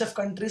a bunch of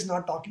countries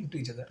not talking to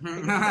each other.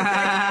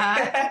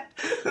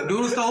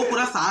 Dude उसका वो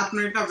पूरा 7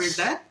 minute का बेट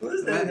है,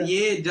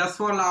 ये just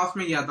for laughs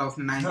में गया था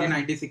उसने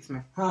 1996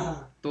 में।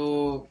 तो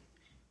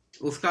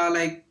उसका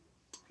like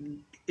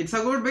it's a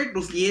good bit.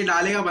 ये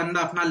डालेगा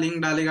बंदा, अपना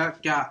लिंक डालेगा,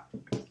 क्या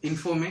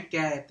इन्फो में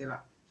क्या है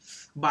तेरा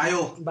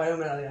बायो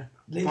में डालेगा,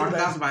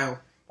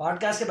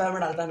 पॉडकास्ट के बारे में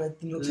डालता है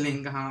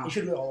लिंक। हाँ, you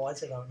should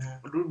watch it out।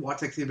 dude बहुत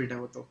सेक्सी बिट है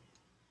वो तो।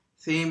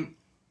 सेम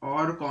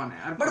और कौन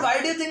है? But why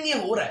do you think ये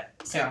हो रहा है?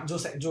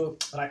 जो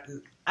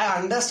I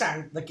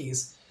understand the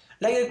case,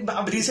 like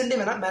अब रिसेंटली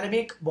में ना मैंने भी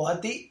एक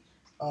बहुत ही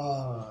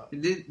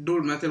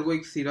डूड मैं तेरे को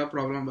एक सीधा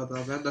प्रॉब्लम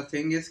बताता हूं। द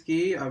थिंग इज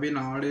कि अभी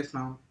nowadays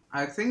now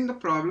I think the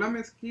problem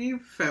is कि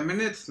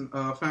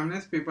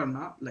feminist people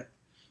ना, like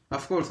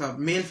of course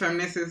male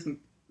feminist is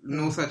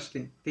no such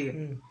thing, ठीक है,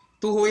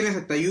 तो हो ही नहीं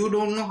सकता। you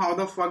don't know how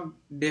the fuck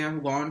they have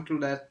gone through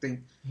that thing,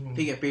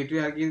 ठीक है,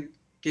 patriarchy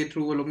के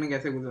थ्रू वो लोग ने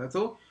कैसे गुजरा।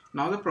 so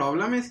now the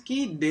problem is कि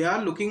they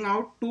are looking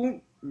out to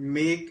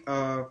make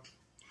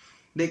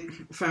देख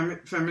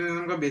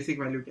फेमिनिज्म का बेसिक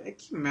वैल्यू क्या है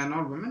कि मैन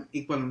और वुमेन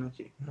इक्वल होना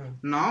चाहिए।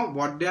 now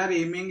what they are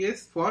aiming is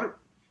for,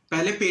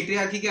 पहले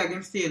पेट्रियार्की के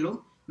अगेंस्ट थे ये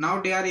लोग, now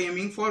they are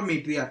aiming for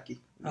matriarchy.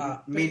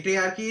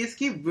 Matriarchy is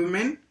कि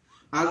women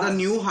are the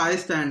new high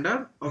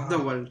standard of the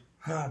world.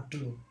 हाँ,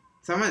 true.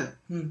 समझ?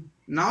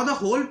 now the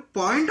whole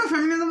point of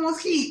feminism was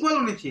कि equal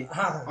होने चाहिए,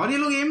 और ये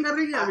लोग एम कर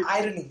रहे हैं कि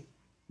irony,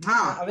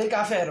 हाँ अभी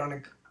काफी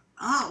ironic,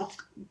 हाँ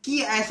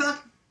कि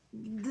ऐसा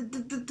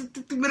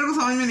मेरे को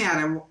समझ में नहीं आ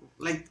रहा है वो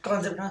like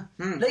concept।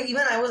 like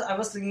even I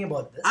was thinking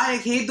about this. I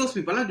hate those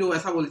people ना जो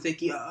ऐसा बोलते हैं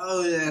कि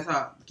ऐसा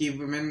कि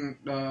women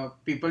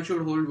people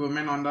should hold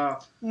women on the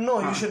no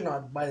you should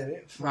not, by the way.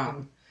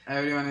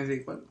 everyone is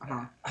equal.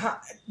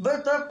 but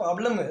the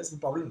problem is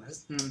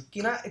कि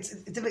ना it's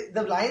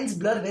the lines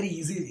blur very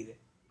easily.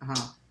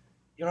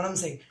 you know what I'm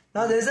saying?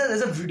 Now there's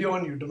a video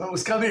on YouTube, मैं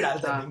उसका भी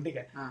डालता हूँ, ठीक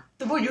है.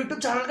 तो वो YouTube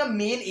चैनल का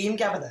मेन एम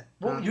क्या पता है?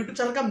 वो YouTube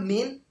चैनल का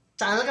मेन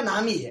चैनल का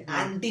नाम ही है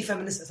एंटी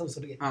फेमिनिस्ट ऐसा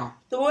उसके.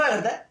 तो वो क्या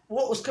करता है,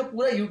 वो उसका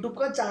पूरा YouTube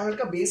का चैनल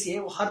का बेस ही है,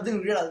 वो हर दिन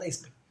वीडियो डालता है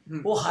इसमें.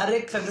 वो हर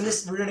एक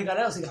फेमिनिस्ट वीडियो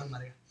निकाला है उसी काम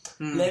मारेगा.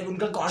 लाइक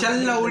उनका चल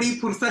लौड़ी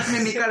फुर्सत में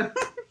निकल.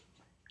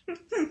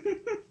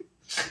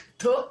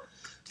 तो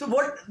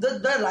what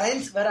the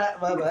lines where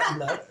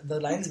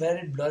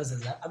it blurs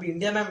is that अभी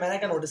इंडिया में मैंने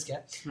क्या नोटिस किया,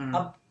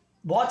 अब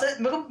बहुत सारे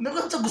मेरे को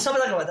सबसे गुस्सा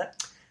पता क्या हुआ था,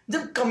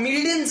 जब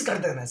कॉमेडियंस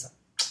करते हैं ऐसा.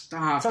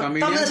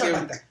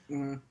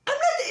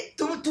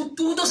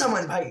 तू तो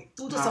समझ भाई,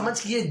 तू तो समझ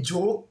कि ये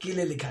जोक के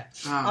लिए लिखा है.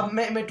 अब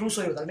मैं ट्रू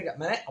स्टोरी बताऊं, ठीक है.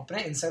 मैंने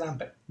अपने इंस्टाग्राम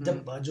पे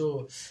जब जो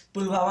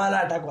पुलवामा वाला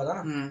अटैक हुआ था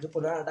ना, जो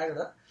पुलवामा अटैक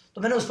हुआ था,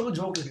 तो मैंने उस पर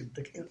जोक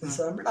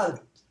इंस्टाग्राम पे डाल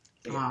दी.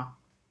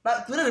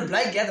 तूने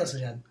रिप्लाई किया था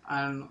उसमें शायद,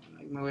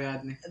 मेरे को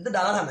याद नहीं. तो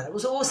डाला था मैंने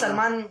उसको, वो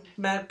सलमान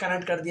मैं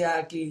कनेक्ट कर दिया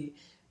कि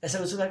ऐसा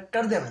उसको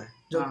कर दिया मैंने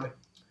जोक पे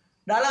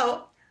डाला हो.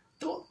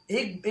 तो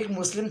एक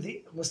मुस्लिम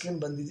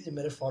बंदी थी जो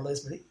मेरे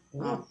फॉलोअर्स में थी,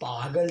 वो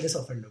पागल जैसे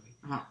ऑफेंड हो गई.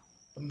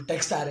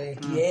 टेक्स्ट आ रहे हैं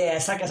कि ये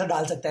ऐसा कैसे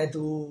डाल सकता है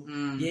तू,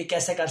 ये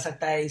कैसे कर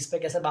सकता है, इस पे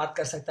कैसे बात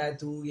कर सकता है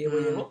तू, ये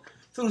वो.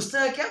 फिर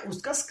उसने क्या,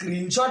 उसका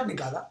स्क्रीनशॉट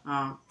निकाला,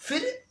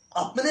 फिर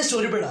अपने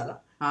स्टोरी पे डाला,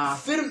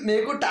 फिर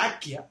मेरे को टैग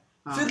किया,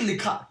 फिर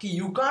लिखा कि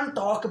you can't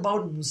talk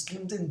about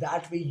Muslims in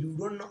that way, you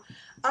don't know.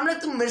 हमने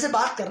तुम मेरे से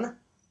बात करना,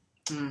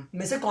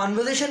 मेरे से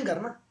कॉन्वर्सेशन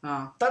करना,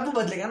 तब वो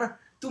बदलेगा ना.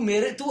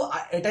 तू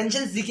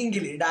अटेंशन सीकिंग के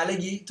लिए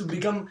डालेगी, तू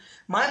become.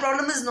 My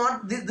problem is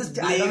not this.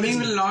 Blaming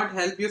will not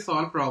help you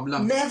solve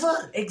problem.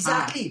 Never.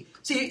 Exactly.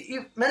 सी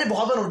मैंने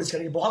बहुत बार नोटिस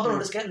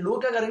किया,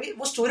 लोग क्या करेंगे,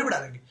 वो स्टोरी पे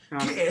डालेंगे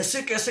कि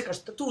ऐसे कैसे कर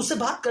सकते. तू उससे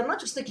बात करना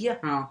जिसने किया,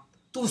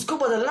 तू उसको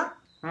बदलना.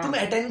 तुम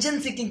अटेंशन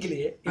सीकिंग के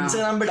लिए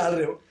इंस्टाग्राम पे डाल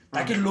रहे हो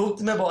ताकि लोग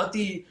तुम्हें बहुत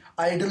ही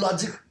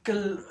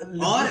आइडियोलॉजिकल.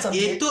 और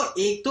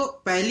एक तो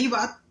पहली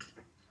बात,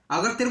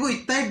 अगर तेरे को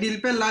इतना ही दिल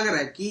पे लग रहा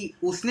है कि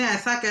उसने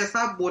ऐसा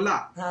कैसा बोला,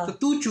 तो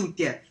तू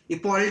चूतिया है. ये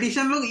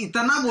पॉलिटिशियन लोग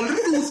इतना बोल रहे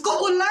हैं, तू उसको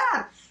बोल रहा है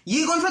यार.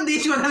 ये कौन सा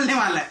देश बदलने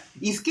वाला है?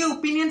 इसके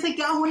ओपिनियन से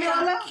क्या होने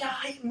वाला है? क्या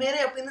है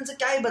मेरे ओपिनियन से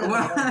क्या ही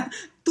बदलने.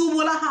 तू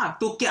बोला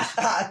तो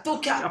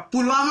क्या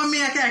पुलवामा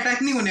में आके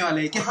अटैक नहीं होने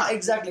वाला है क्या?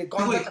 एग्जैक्टली.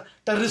 कौन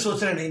टेररिस्ट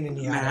सोच रहे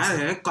नहीं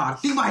यार,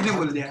 कार्तिक भाई ने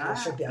बोल दिया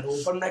यार,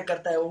 ओपन माइक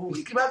करता है वो,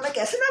 उसकी बात मैं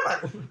कैसे ना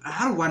मानूं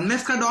यार.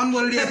 वननेस का डॉन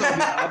बोल दिया तो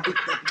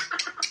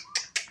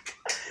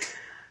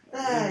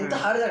ये तो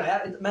हर जगह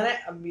यार. मैंने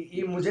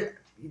ये मुझे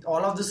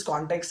all of this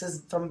context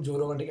is from जो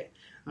रोगन, ठीक है.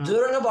 जो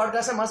रोगन का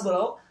पॉडकास्ट है, मस्त बोला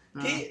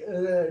कि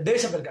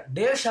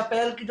डेव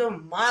शपेल की जो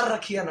मार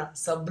रखी है ना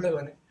सब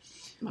लोगों ने,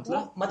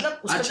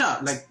 मतलब अच्छा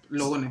लाइक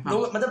लोगों ने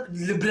मतलब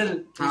लिबरल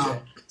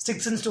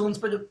स्टिक्स एंड स्टोन्स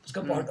पे जो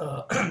उसका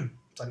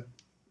सॉरी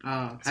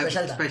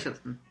स्पेशल था,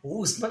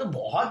 वो उसमें तो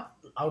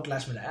बहुत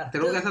आउटलैश मिला यार.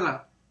 तेरे को कैसा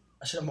लगा?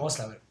 अच्छा मस्त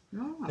लगा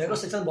मेरे को.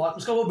 सेक्शन बहुत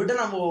उसका वो बिटा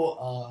ना,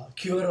 वो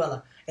क्यूर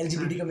वाला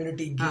LGBT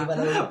कम्युनिटी गे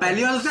वाला.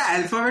 पहली बार उसका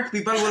अल्फाबेट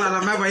पीपल बोला था,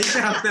 मैं वहीं पे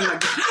हंसने लगा.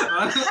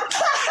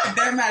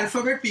 Them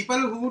alphabet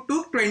people who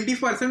took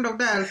 20% of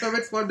the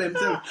alphabets for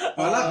themselves.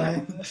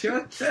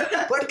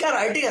 But क्या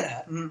राइटिंग है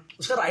यार,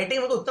 उसका राइटिंग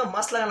मेरे को उतना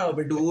मस्त लगा ना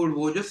वो. Dude,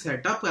 वो जो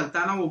सेटअप करता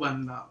है ना वो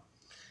बंदा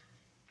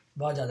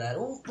बहुत ज्यादा यार,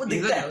 वो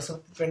दिखता है उसको.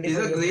 He's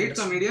a great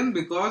comedian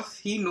because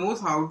he knows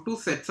how to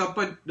set up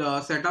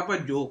a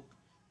joke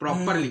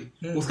properly.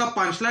 उसका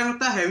पंचलाइन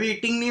उतना हैवी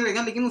हिटिंग नहीं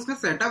रहेगा, लेकिन उसने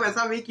सेटअप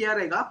ऐसा वे किया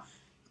रहेगा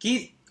कि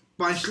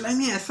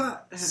पंचलाइन ही ऐसा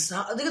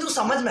देखिए तो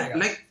समझ में आएगा.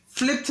 लाइक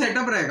फ्लिप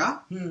सेटअप रहेगा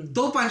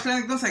तो पंचलाइन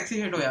एकदम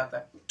सेक्सी हिट हो जाता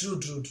है.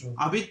 ट्रू.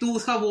 अभी तू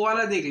उसका वो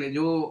वाला देख ले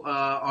जो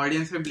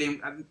ऑडियंस पे ब्लेम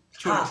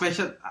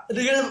स्पेशल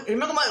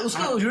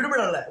उसको यूट्यूब पे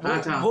डाला है.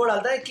 वो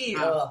डालता है कि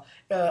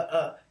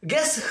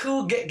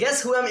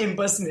guess who I am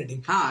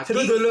impersonating. फिर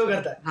वो दो लोग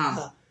करता है.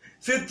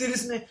 फिर तेरे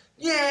इसमें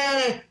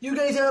you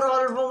guys are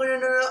all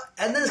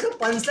and then इसका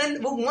पंचलाइन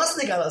वो मस्त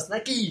निकाला उसने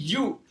कि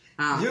you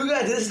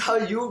guys, this is how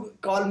you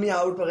call me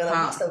out वगैरह.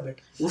 मस्त है.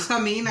 उसका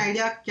मेन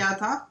आइडिया क्या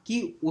था कि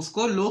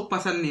उसको लोग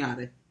पसंद नहीं आ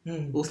रहे.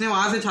 उसने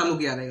वहां से चालू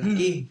किया रहेगा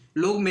कि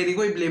लोग मेरे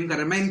को ही ब्लेम कर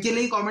रहे हैं, मैं इनके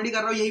लिए कॉमेडी कर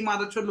रहा हूँ, यही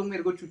मादरचोद लोग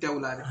मेरे को चुतिया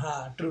बुला रहे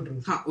हैं. ट्रू.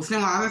 उसने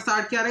वहां से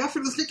स्टार्ट किया रहेगा.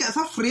 फिर उसने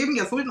कैसा फ्रेम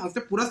किया सोच ना,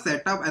 उसने पूरा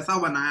सेटअप ऐसा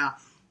बनाया,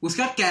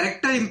 उसका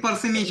कैरेक्टर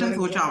इम्पर्सनेशन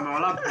सोचा मैं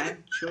वाला.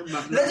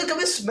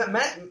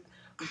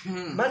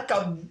 मैं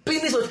कभी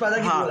नहीं सोच पाता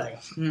कि वो लाएगा.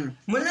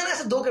 मुझे ना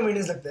ऐसे दो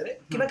कॉमेडियंस लगते रहे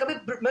कि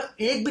मैं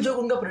एक भी जोक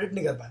उनका प्रेडिक्ट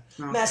नहीं कर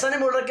पाया. मैं ऐसा नहीं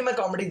बोल रहा कि मैं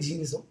कॉमेडी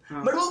जीनियस हूँ,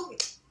 बट वो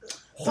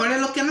थोड़े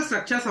लोग क्या ना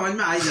स्ट्रक्चर समझ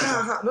में आ ही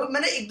जाता.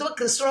 मैंने एक दो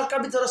क्रिस रॉक का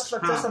भी थोड़ा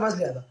स्ट्रक्चर समझ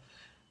लिया था,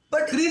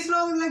 बट क्रिस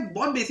रॉक लाइक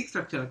बहुत बेसिक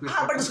स्ट्रक्चर है.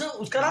 बट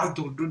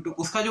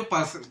उसका जो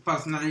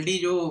पर्सनालिटी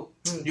जो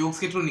जोक्स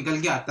के थ्रू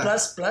निकल के आता है,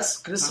 plus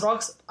Chris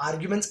rocks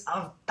arguments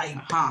are tight.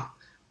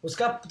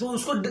 उसका तू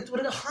उसको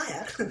हाँ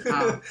यार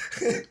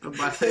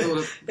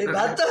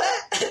बात तो है,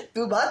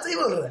 तू बात सही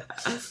बोल रहा है.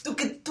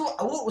 तू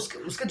वो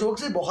उसके जोक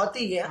से बहुत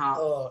ही है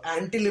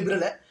एंटी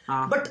लिबरल है,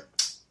 बट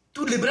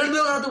तू लिबरल भी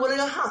होगा ना तो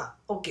बोलेगा हाँ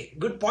okay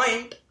good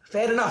point,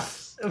 fair enough.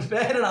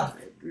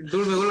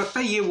 Dude, मेरे को लगता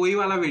है ये वही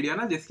वाला वीडियो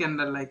ना जिसके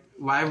अंदर like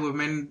why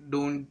women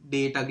don't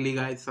date ugly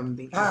guys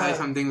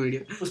something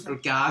video. तो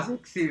क्या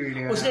सेक्सी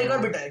वीडियो है. उसने एक और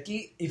बिठाया कि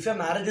if your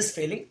marriage is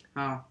failing,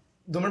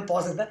 2 minute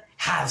pause करता है,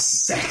 have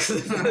sex.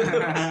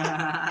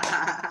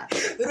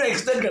 तो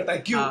एक्सप्लेन करता है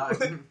क्यों.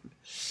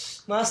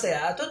 मस्त है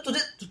यार. तो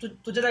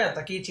तुझे लगता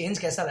है कि ये चेंज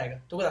कैसा रहेगा?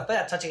 तुझे लगता है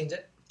अच्छा चेंज है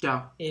क्या?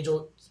 ये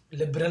जो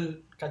लिबरल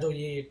का जो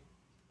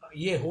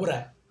ये हो रहा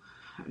है.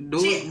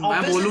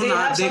 मैं बोलूँ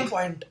ना, देख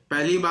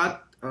पहली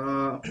बात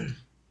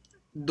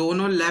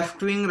दोनों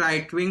लेफ्ट विंग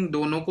राइट विंग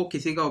दोनों को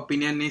किसी का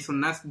ओपिनियन नहीं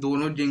सुनना,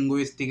 दोनों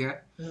जिंगोइस्टिक है.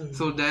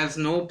 So there is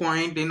no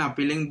point in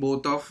appealing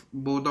both of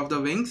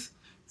the wings.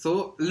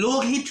 सो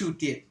लोग ही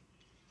चूतिए,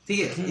 ठीक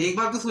है. एक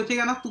बार तो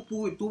सोचेगा ना,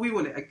 तू भी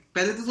बोले,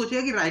 पहले तो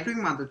सोचेगा कि राइट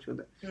विंग मादरचोद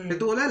है, फिर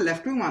तो बोला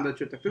लेफ्ट विंग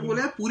मादरचोद है, फिर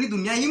बोला पूरी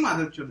दुनिया ही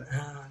मादरचोद है.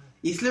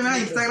 इसलिए मेरा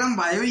इंस्टाग्राम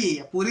बायो ही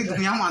है, पूरी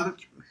दुनिया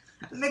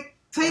मादरचोद.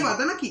 सही बात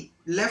है ना कि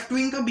लेफ्ट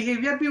विंग का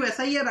बिहेवियर भी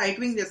वैसा ही है, राइट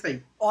विंग जैसा ही,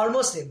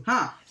 ऑलमोस्ट सेम.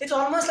 हाँ, इट्स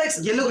ऑलमोस्ट लाइक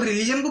ये लोग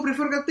रिलीजन को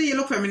प्रेफर करते हैं, ये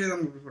लोग फेमिनिज्म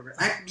को प्रेफर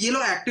करते हैं, ये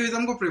लोग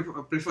एक्टिविज्म को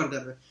प्रेफर कर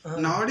रहे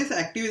हैं. Nowadays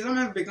activism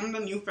has become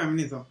the new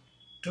feminism.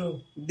 True.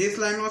 This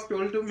line was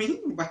told to me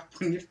bye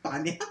Puneet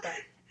Pandya.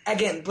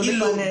 Again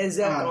Puneet Pandya is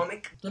a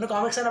comic. तूने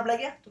कॉमिक्स अप्लाई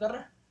किया? तू कर रहा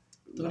है?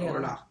 तू नहीं कर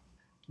रहा?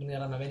 मैं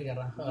नहीं कर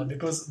रहा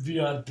because we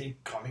are big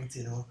comics,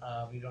 you know.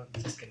 We don't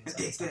just get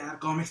देखते यार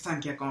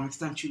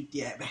कॉमिक्सतान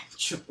चूतिया है बहन.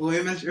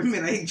 OML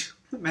मेरा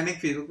मैंने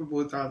फेसबुक पे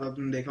बहुत रहा था,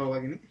 तुम देखा होगा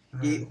कि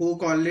नहीं, कि who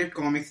called it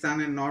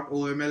Comicstaan and not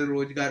OML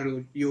रोजगार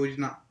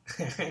योजना.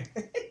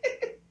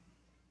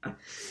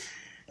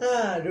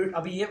 Dude,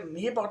 अभी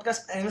ये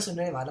पॉडकास्ट में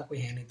सुनने वाला कोई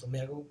है नहीं, तो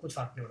मेरे को कुछ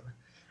फर्क नहीं पड़ता.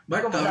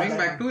 But coming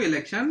back to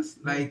elections,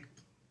 like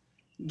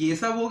ये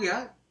सब हो गया.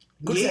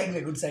 Good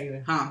segue.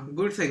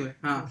 Good segue.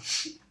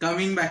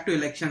 Coming back to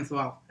elections.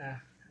 Wow.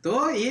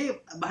 तो ये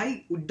भाई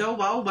उद्धव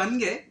बाबू बन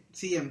गए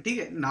सीएम, ठीक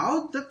है. नाउ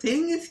द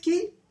थिंग इज कि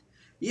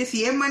ये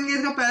सीएम बन गए,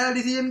 इसका पहला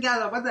डिसीजन क्या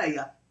था पता है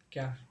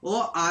क्या? वो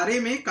आरे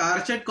में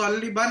कारशेड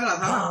कॉलोनी बन रहा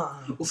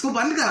था, उसको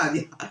बंद करा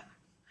दिया.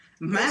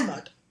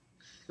 मैं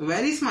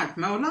वेरी स्मार्ट.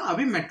 मैं बोला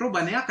अभी मेट्रो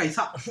बनेगा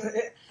कैसा.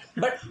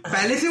 बट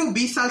पहले से वो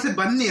 20 साल से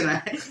बन नहीं रहा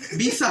है,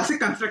 20 साल से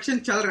कंस्ट्रक्शन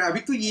चल रहा है, अभी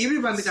तो ये भी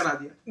बंद करा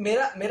दिया.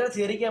 मेरा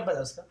थियरी क्या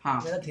पता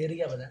उसका? मेरा थियरी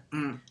क्या पता है?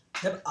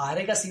 जब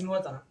आरे का सीन हुआ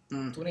था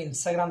ना, तूने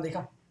इंस्टाग्राम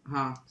देखा?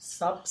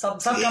 सब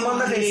कम ऑन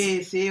द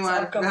फेस,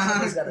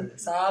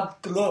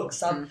 सब लोग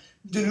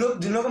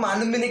जिन लोग को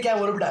मालूम भी नहीं क्या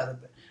वो लोग डाल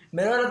देते.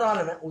 मेरा वाला तो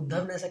मालूम है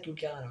उद्धव ने ऐसा क्यों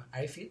किया.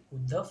 I feel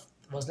Uddhav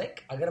was like,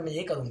 अगर मैं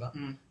ये करूंगा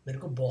मेरे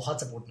को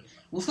बहुत सपोर्ट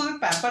मिलेगा. उसको भी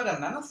पैम्पर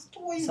करना ना, तो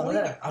वही समझ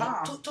रहा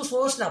है. तो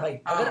सोच ना भाई,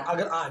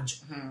 अगर आज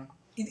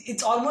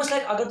इट्स ऑलमोस्ट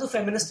लाइक अगर तू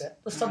फेमिनिस्ट है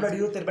तो सब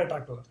लड़कियों तेरे पे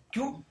अट्रैक्ट होगा.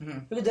 क्यों?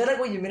 क्योंकि देयर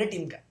कोई मेरे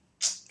टीम का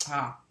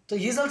है. तो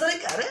ये चलता है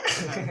क्या रे.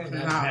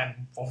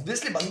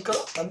 ऑब्वियसली बंद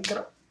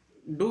करो.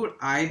 डूड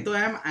आई तो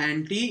एम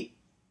एंटी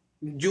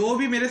जो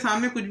भी मेरे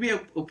सामने कुछ भी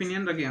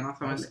ओपिनियन रखे ना,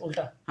 समझ ले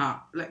उल्टा.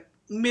 लाइक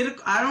मेरे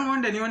I don't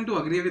want anyone to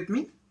agree with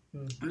me.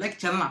 Like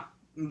चलना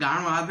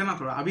गान बना देना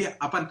थोड़ा. अभी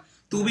अपन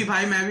तू भी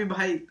भाई मैं भी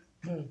भाई,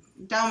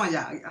 क्या मजा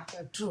आ गया.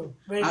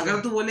 अगर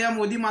तू बोले यार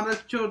मोदी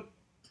मादरचोद,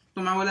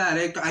 तो मैं बोला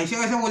अरे तो ऐसे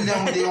कैसे बोल दिया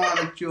मोदी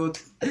मादरचोद.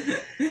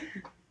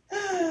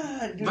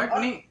 बट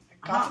नहीं,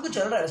 काफी कुछ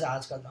चल रहा है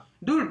आजकल.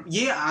 डूड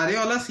ये आरे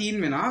वाला सीन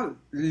में ना,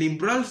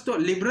 लिबरल्स तो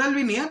लिबरल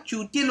भी नहीं है,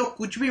 चूतिया लोग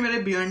कुछ भी मेरे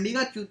भिवंडी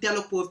का चूतिया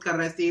लोग पोस्ट कर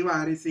रहे हैं, सेव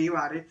आ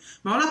रहे.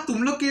 मैं बोला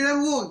तुम लोग के इधर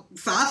वो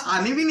सांस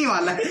आने भी नहीं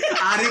वाला है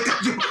आरे का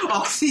जो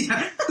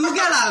ऑक्सीजन, तू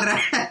क्या डाल रहा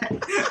है.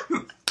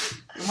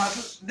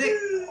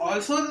 देख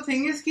ऑल्सो द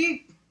थिंग इज कि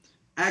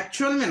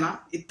एक्चुअल में ना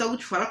इतना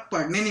कुछ फर्क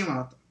पड़ने नहीं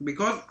वाला था,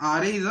 because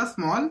are is a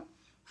small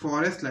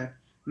forest land.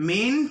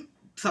 Main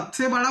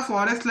सबसे बड़ा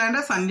फॉरेस्ट लैंड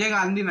है Sanjay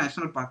Gandhi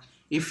national park.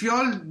 If you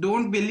all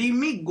don't believe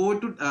me, go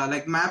to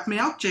like map में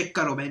आओ, चेक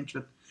करो bencher.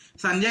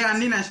 Sanjay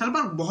Gandhi national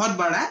park बहुत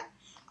बड़ा है.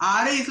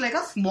 आरे is like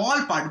a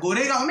small part.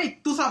 Goregaon में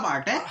इतना सा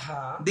पार्ट है,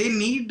 दे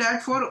नीड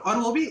दैट फॉर, और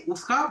वो भी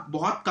उसका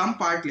बहुत कम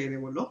पार्ट ले रहे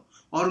वो लोग.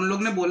 और उन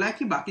लोग ने बोला है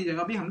कि बाकी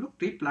जगह भी हम लोग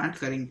ट्री प्लांट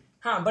करेंगे.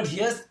 हाँ, but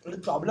here's the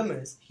problem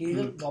is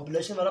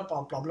population वाला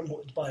problem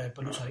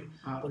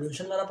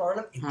pollution वाला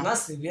problem इतना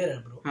severe है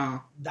bro.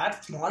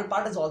 That small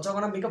part is also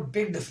gonna make a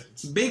big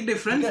difference.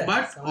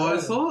 But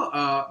also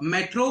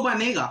metro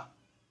बनेगा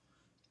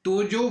तो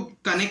जो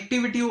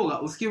कनेक्टिविटी होगा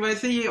उसकी वजह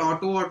से ये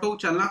ऑटो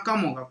चलना कम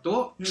होगा.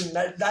 तो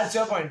that's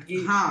your point कि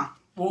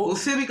वो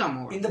उससे भी कम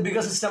होगा. In the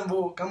bigger system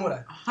वो कम हो रहा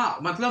है. हाँ,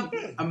 मतलब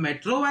अब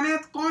मेट्रो बने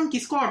तो कौन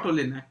किसको ऑटो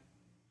लेना है.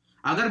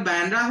 अगर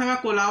बैंड्रा से मैं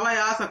कोलावा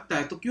आ सकता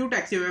है तो क्यों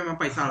टैक्सी में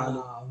पैसा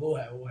डालूं. वो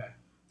है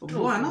तो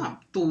वो है ना.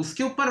 तो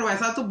उसके ऊपर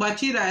वैसा तो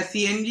बच ही रहा है.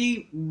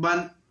 सीएनजी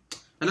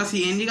मतलब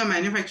सीएनजी का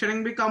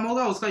मैन्युफैक्चरिंग भी कम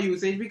होगा, उसका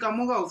यूसेज भी कम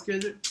होगा, उसके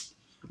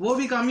वो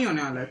भी कम ही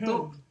होने वाला है.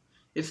 तो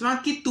इट्स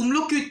नॉट कि तुम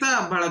लोग क्यों इतना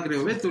भड़क रहे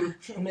हो तुम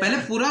पहले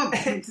पूरा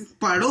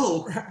पढ़ो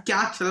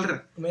क्या चल रहा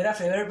है. मेरा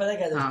फेवरेट पता है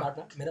क्या था पार्ट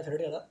में? मेरा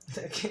फेवरेट क्या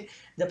था कि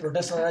जब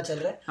प्रोटेस्ट वगैरह चल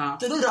रहे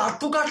तो लोग रात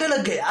को काटने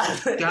लग गए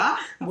यार. क्या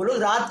वो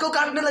लोग रात को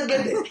काटने लग गए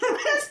थे.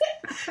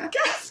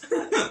 क्या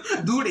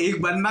दूर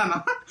एक बंदा ना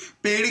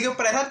पेड़ के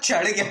ऊपर ऐसा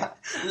चढ़ गया,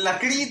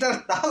 लकड़ी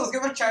तरफ था, उसके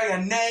ऊपर चढ़ गया,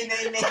 नहीं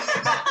नहीं नहीं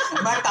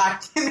मैं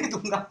काटने नहीं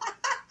दूंगा.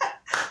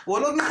 वो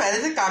लोग भी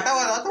पहले से काटा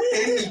हुआ था तो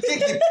पेड़ नीचे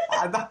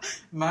गिरा था.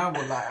 मैं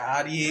बोला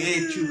यार ये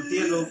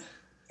चूतिए लोग.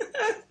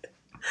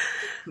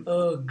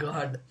 Oh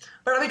God.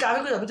 पर अभी काफी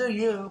कुछ, अभी तो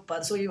ये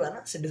परसों ही हुआ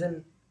ना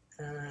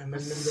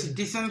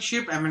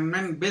citizenship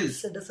amendment bill.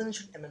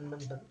 Citizenship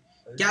amendment bill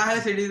क्या है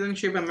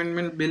सिटीजनशिप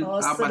अमेंडमेंट बिल?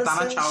 आप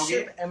बताना चाहोगे?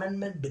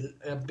 Amendment bill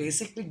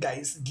basically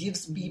guys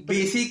gives people,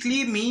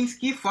 basically means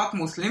कि फक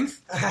मुस्लिम्स.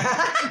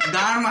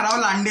 गांड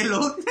मराओ लांडे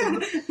लोग.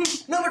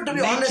 No, but to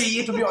be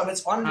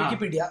honest, on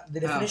Wikipedia, the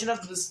definition of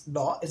this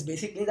law is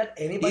basically that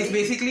anybody is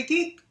basically कि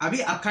अभी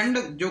अखंड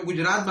जो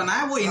गुजरात बना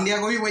है वो इंडिया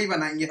को भी वही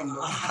बनाएंगे हम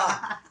लोग.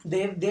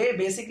 They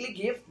basically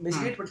gave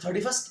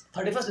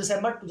 31st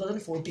December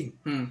 2014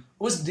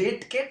 उस डेट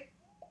के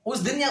उस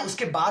दिन या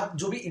उसके बाद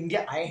जो भी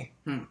इंडिया आए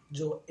हैं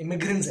जो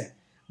इमिग्रेंट्स हैं,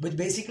 which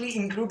basically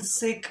include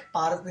Sikh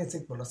Parsi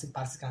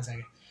कहाँ से आ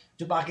गए,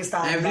 जो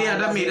Pakistan, every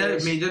other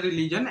major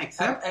religion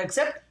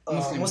except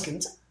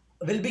Muslims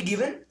will be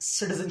given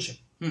citizenship.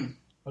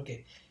 Okay.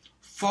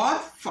 For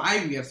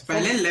 5 years.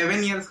 पहले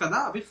 11 years का था,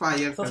 अभी 5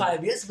 years. For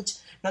 5 years, which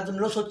ना तुम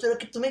लोग सोच रहे हो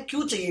कि तुम्हें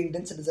क्यों चाहिए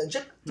इंडियन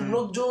सिटीजनशिप. तुम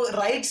लोग जो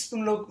राइट्स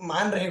तुम लोग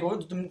मान रहे हो,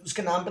 तुम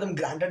उसके नाम पे तुम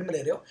ग्रांटेड में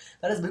ले रहे हो,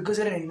 that is because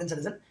you're an Indian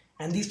citizen,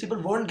 and these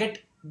people won't get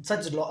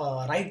such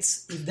rights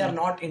if they are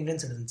not Indian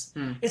citizens.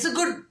 It's a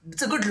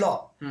good law.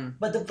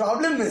 But the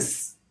problem is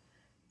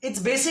it's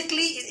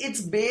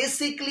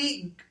basically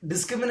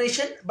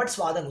discrimination but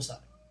स्वाद अनुसार.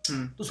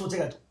 तू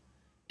सोचेगा तू,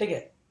 ठीक है?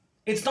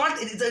 It's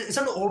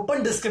not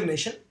open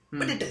discrimination,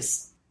 but it is.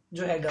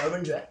 जो है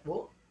government जो है वो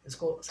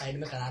इसको साइड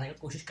में कराने की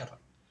कोशिश कर रहा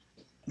है.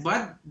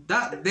 But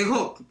देखो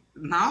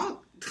now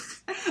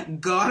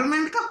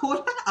गवर्नमेंट का होल,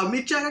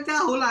 अमित शाह का क्या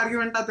होल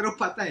आर्ग्यूमेंट था तेरे को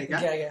पता है क्या?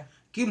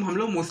 कि हम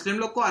लोग मुस्लिम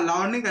लोग को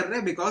अलाउ नहीं कर रहे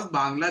बिकॉज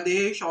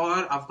बांग्लादेश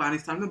और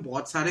अफगानिस्तान में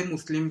बहुत सारे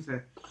मुस्लिम्स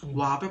है,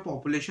 वहां पे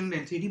पॉपुलेशन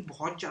डेंसिटी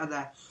बहुत ज्यादा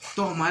है,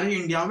 तो हमारे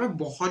इंडिया में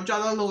बहुत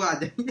ज्यादा लोग आ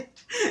जाएंगे.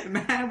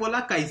 मैं बोला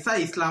कैसा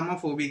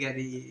इस्लामोफोबिक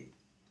है ये.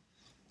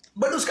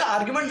 बट उसका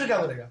आर्गुमेंट तो क्या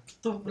बोलेगा?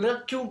 तो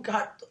क्यों कहा?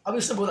 अभी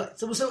उससे बोला,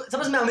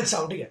 समझ में अमित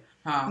शाह, ठीक है,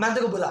 मैं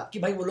तेरे को बोला कि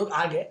भाई वो लोग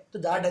आ गए तो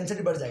ज्यादा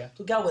डेंसिटी बढ़ जाएगा,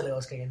 तो क्या बोलेगा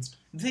उसके अगेंस्ट?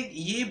 देख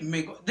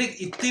देख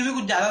इतने भी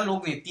कुछ ज्यादा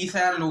लोग नहीं,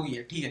 30,000 लोग ही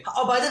है, ठीक है.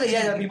 और by the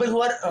way people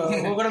who are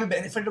gonna be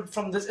benefit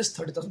from this is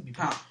 30,000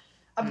 people.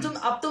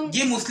 अब तुम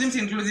ये मुस्लिम्स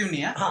इंक्लूसिव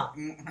नहीं है. हाँ,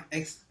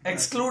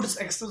 एक्सक्लूड्स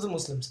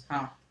मुस्लिम्स.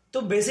 हाँ,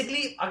 तो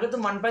बेसिकली अगर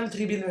तुम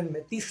 1.3 बिलियन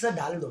में 30,000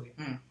 डाल दोगे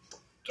तो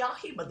क्या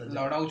ही बदल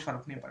लौड़ा कुछ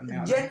फर्क नहीं पड़ने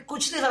वाला.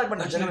 कुछ नहीं फर्क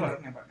पड़ना, जनरल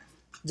फर्क नहीं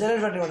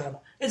पड़ने वाला.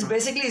 It's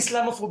basically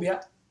Islamophobia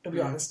to be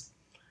honest.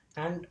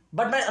 And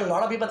but a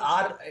lot of people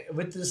are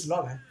with this law,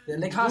 man. They're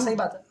like, हाँ सही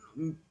बात है.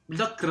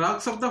 The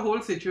crux of the whole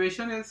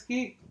situation is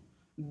कि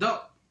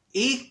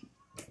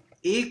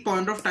एक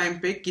point of time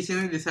पे किसी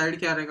ने decide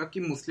किया रहेगा कि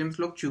मुस्लिम्स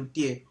लोग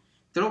चूतिए है.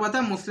 तेरे को पता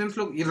है मुस्लिम्स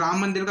लोग,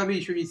 राम मंदिर का भी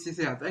इशू इसी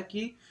से आता है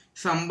कि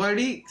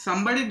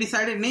somebody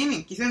decided,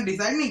 नहीं किसी ने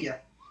डिसाइड नहीं किया.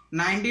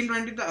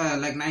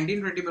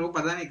 1920 मेरे को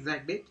पता नहीं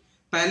एग्जैक्ट डेट.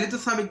 पहले तो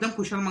सब एकदम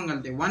कुशल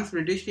मंगल थे. Once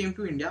British came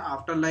to India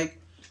after like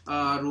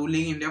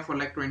ruling India for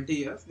like 20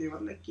 years, they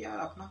were like यार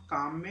अपना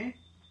काम में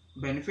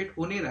बेनिफिट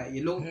हो नहीं रहा है,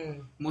 ये लोग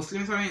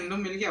मुस्लिम्स और हिंदू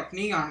मिलके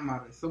अपनी ही गांड मार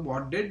रहे. So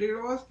what they did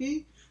was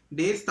कि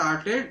they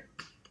started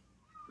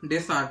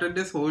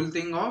this whole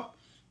thing of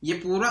ये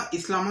पूरा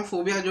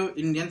इस्लामोफोबिया जो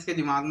इंडियंस के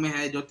दिमाग में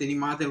है, जो तेरी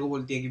माँ तेरे को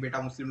बोलती है कि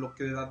बेटा मुस्लिम लोग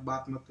के साथ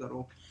बात मत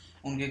करो,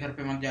 उनके घर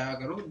पे मत जाया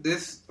करो.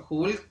 This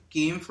whole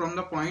came from the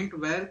point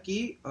where कि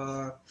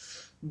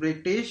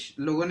ब्रिटिश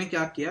लोगों ने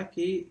क्या किया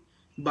कि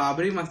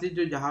बाबरी मस्जिद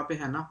जो जहाँ पे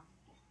है ना,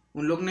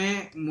 उन लोग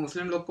ने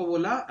मुस्लिम लोग को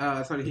बोला,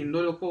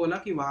 हिंदू लोग को बोला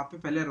कि वहां पे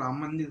पहले राम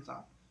मंदिर था,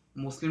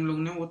 मुस्लिम लोग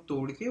ने वो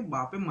तोड़ के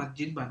वहां पे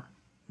मस्जिद बना.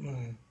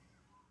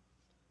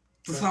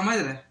 तो समझ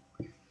रहे?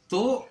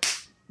 तो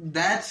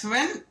दैट्स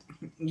व्हेन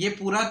ये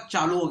पूरा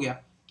चालू हो गया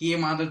कि ये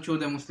मादर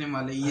चौथ है मुस्लिम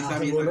वाले, ये सब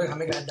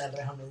हमें गाली डाल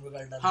रहे हैं, हम लोग को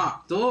गाली डाल रहे हैं.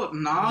 हाँ, तो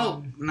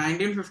नाउ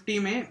 1950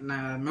 में,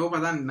 मेरे को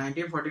पता नहीं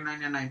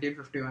 1949 या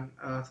 1951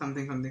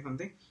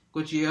 समथिंग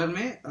कुछ ईयर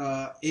में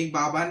एक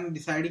बाबा ने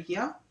डिसाइड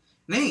किया,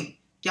 नहीं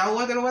क्या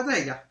हुआ तेरे को पता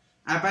है क्या?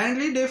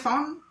 Apparently they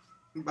found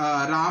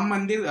राम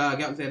मंदिर,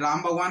 क्या बोलते हैं,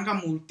 राम भगवान का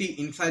मूर्ति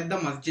इनसाइड द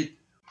मस्जिद.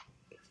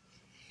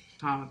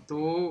 हाँ,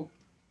 तो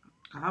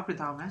कहाँ पे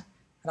था मैं?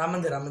 राम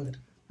मंदिर.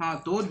 हाँ,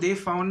 तो they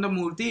found the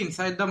murti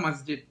inside the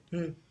masjid.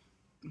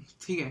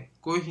 ठीक है,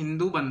 कोई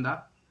हिंदू बंदा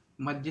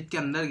मस्जिद के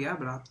अंदर गया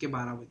रात के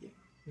 12 बजे,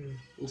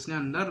 उसने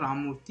अंदर राम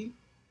मूर्ति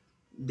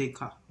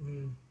देखा.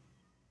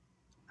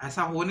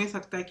 ऐसा हो नहीं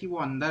सकता है कि वो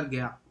अंदर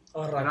गया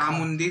और राम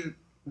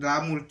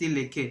मूर्ति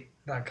लेके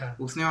रखा,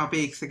 उसने वहां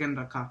पे 1 सेकंड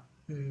रखा,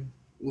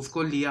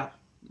 उसको लिया,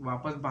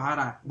 वापस बाहर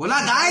आया, बोला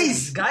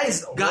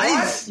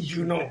गाइस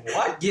यू नो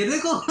व्हाट, ये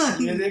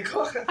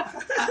देखो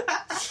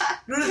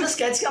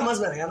स्केच का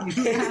मस्त बनेगा ना।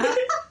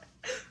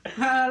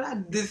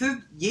 दिस इज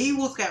यही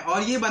वो स्केच।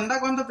 और ये बंदा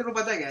कौन था तेरे को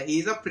पता है क्या? He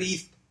is a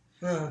priest.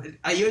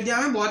 Ayodhya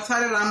में बहुत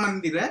सारे राम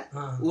मंदिर है,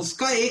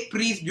 उसका एक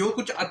प्रीस्ट जो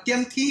कुछ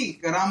अत्यंत ही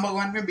राम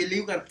भगवान में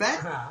बिलीव करता है,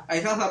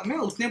 ऐसा सब में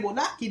उसने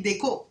बोला कि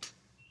देखो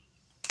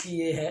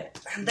ये है।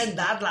 and then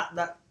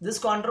that this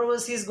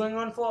controversy is going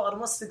on for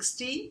almost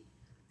 60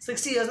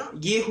 years now.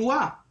 ये हुआ,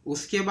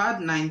 उसके बाद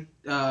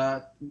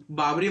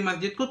बाबरी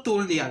मस्जिद को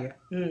तोड़ दिया गया,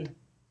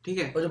 ठीक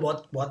है, जो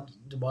बहुत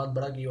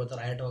बड़ा की होता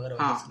राइट वगैरह।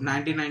 हाँ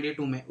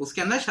 1992 में,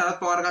 उसके अंदर शरद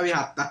पवार का भी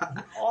हाथ था।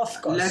 Of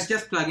course. Let's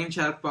just plug in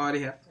Sharad Pawar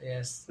here.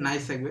 Yes.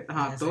 Nice segue.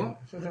 हाँ तो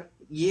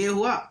ये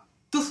हुआ,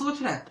 तो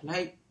सोच रहा है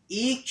लाइक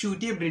एक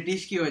चूतिए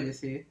ब्रिटिश की वजह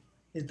से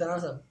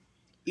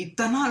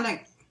इतना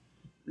लाइक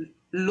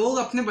लोग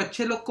अपने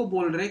बच्चे लोग को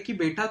बोल रहे कि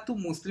बेटा तू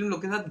मुस्लिम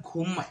लोग के साथ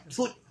घूम मत।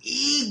 सो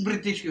एक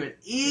ब्रिटिश की वजह,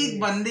 एक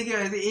बंदे की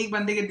वजह से, एक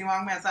बंदे के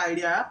दिमाग में ऐसा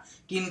आइडिया आया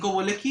कि इनको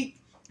बोले कि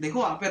देखो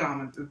वहां पे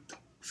राम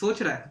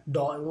सोच रहा है।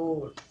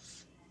 वो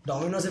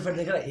डोमिनोज इफेक्ट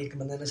देख रहा है, एक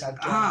बंदे ने स्टार्ट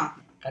किया,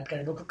 हाँ कट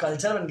कर दो,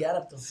 कल्चर बन गया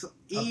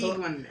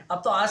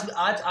अब तो आज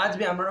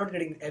भी I am not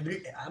getting every,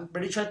 I am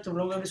pretty sure तुम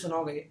लोगों ने भी सुना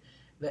होगा ये,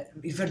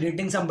 if you are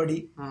dating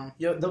somebody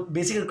the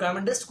basic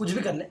requirement is कुछ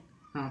भी कर ले,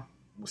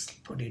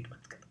 मुस्लिम को डेट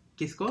मत कर।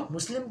 किसको?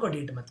 मुस्लिम को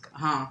डेट मत कर।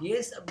 हाँ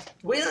ये सब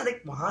वही ना,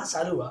 देख वहां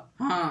चालू हुआ।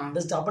 हाँ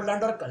दिस डबल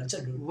स्टैंडर्ड और कल्चर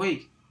डूड। वही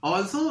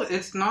ऑल्सो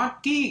इट्स नॉट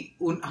कि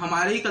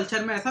हमारे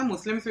कल्चर में ऐसा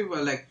Muslims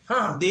like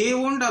they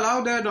won't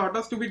allow their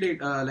daughters to be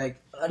date like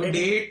to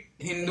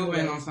date Hindu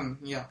man और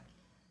समथिंग। या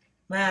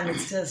man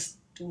it's just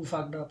too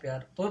fucked up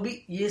यार। तो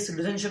अभी ये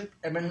सिटीजनशिप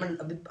अमेंडमेंट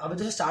अभी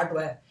तो स्टार्ट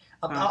हुआ है,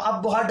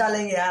 अब बहुत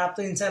डालेंगे यार, अब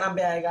तो इंस्टाग्राम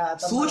पे आएगा।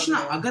 सोचना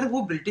अगर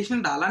वो ब्रिटिश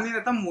ने डाला नहीं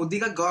रहता, मोदी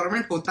का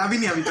गवर्नमेंट होता भी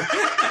नहीं अभी तक।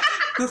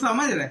 तो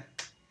समझ रहे,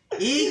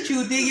 एक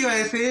चूते की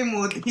वजह से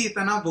मोदी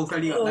इतना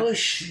भोसड़ी होता है। Oh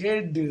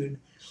shit dude.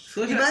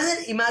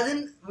 Imagine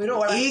you know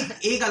what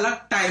एक अलग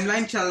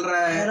टाइमलाइन चल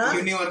रहा है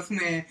यूनिवर्स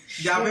में,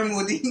 जहाँ पे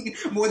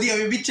मोदी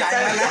अभी भी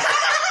चाय वाला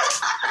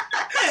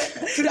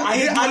फिर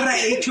आगे बोल रहा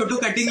है एक छोटू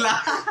कटिंग ला,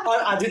 और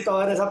अजित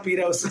पवार ऐसा पी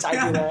रहा है, उससे चाय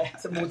पी रहा है,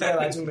 सब मूत रहा है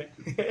बाजू में।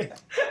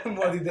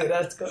 मोदी दे रहा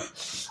है उसको।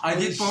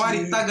 अजित पवार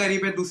इतना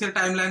गरीब है दूसरे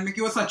टाइमलाइन में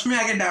कि वो सच में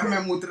आके डैम में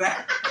मूत रहा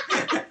है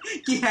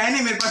कि है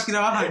नहीं मेरे पास सिर्फ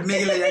हटने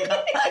के लिए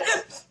जाएगा,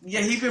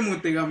 यहीं पे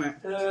मूतेगा मैं।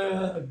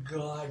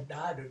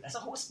 गॉड ऐसा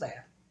हो सकता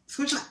है।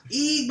 सोचना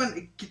एक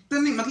बंद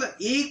कितने, मतलब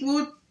एक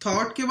वो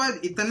थॉट के बाद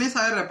इतने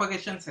सारे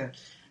रेपरकशंस है।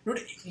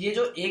 ये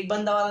जो एक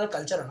बंदा वाला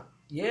कल्चर है ना,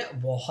 ये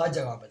बहुत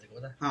जगह पे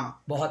देखो है।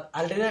 हाँ बहुत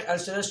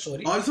अल्टरनेट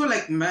स्टोरी। ऑल्सो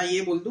लाइक मैं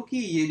ये बोल दूं कि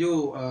ये जो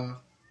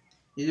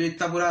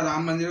इतना पूरा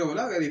राम मंदिर का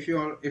बोला, अगर if you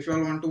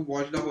all want to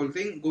watch the whole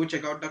thing, go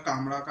check out the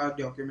Kamra का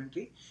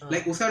डॉक्यूमेंट्री।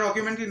 लाइक उसका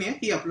डॉक्यूमेंट्री नहीं है,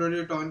 he uploaded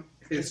it on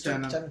his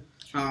channel.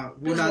 हाँ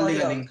वो डाल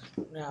देगा लिंक,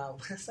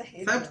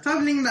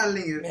 सब लिंक डाल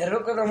देंगे। मेरे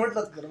को प्रमोट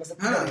मत करो, बस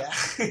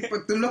हाँ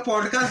तुम लोग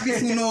पॉडकास्ट भी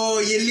सुनो,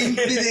 ये लिंक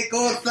भी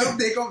देखो, सब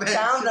देखो।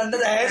 काम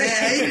धंधा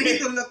है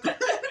तुम लोग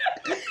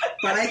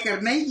पढ़ाई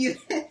करना ही है।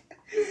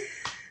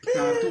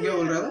 हाँ तू क्या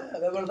बोल रहा था?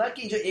 मैं बोल रहा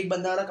कि जो एक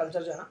बंदा वाला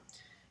कल्चर जो है ना,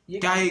 ये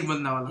क्या एक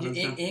बंदा वाला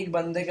कल्चर, एक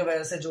बंदे के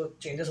वजह से जो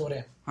चेंजेस हो रहे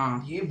हैं,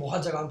 हाँ ये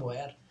बहुत जगह पे हुआ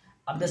यार।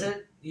 अब जैसे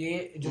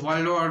ये जो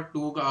वर्ल्ड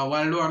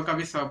वॉर का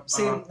भी सब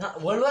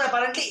वर्ल्ड वॉर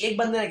अपेरेंटली एक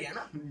बंदे ने किया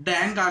ना।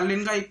 डैन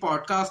कार्लिन का एक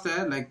पॉडकास्ट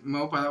है, लाइक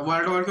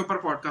वर्ल्ड वॉर के ऊपर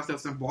पॉडकास्ट है,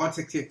 उसने बहुत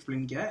सेक्सी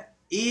एक्सप्लेन किया है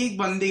एक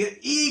बंदे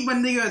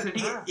की वजह से।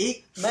 ठीक है,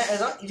 एक मैं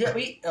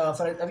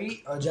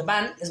अभी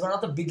Japan is one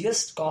of the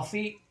biggest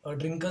coffee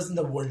drinkers in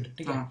the world.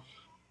 ठीक है,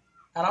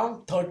 अराउंड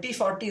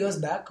 30-40 years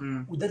बैक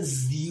उधर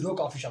 0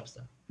 कॉफी शॉप्स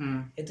था।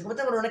 इतने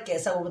पता है उन्होंने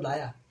कैसा वो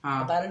लाया?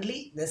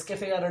 अपेरेंटली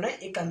नेस्कैफे वालों ने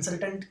एक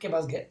कंसल्टेंट के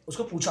पास गए,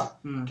 उसको पूछा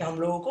कि हम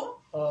लोगों को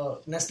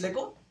नेस्ले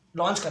को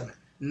लॉन्च करना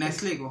है।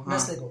 नेस्ले को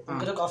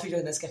उनका जो कॉफी जो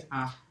है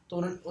नेस्कैफे, तो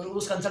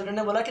उस कंसल्टेंट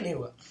ने बोला कि नहीं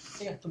होगा।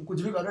 ठीक है, तुम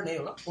कुछ भी करो नहीं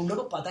होगा, उन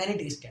लोगों को पता ही नहीं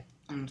टेस्ट क्या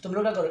है। तुम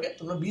लोग क्या करोगे,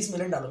 तुम लोग 20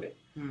 मिलियन डालोगे,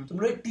 तुम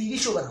लोग एक टीवी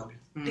शो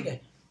बनाओगे। ठीक है,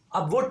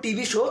 अब वो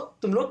टीवी शो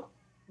तुम लोग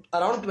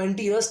अराउंड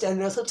 20 years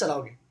 10 years तक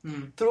चलाओगे,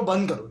 फिर वो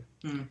बंद करोगे।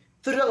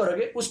 फिर क्या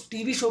करोगे, उस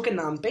टीवी शो के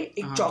नाम पे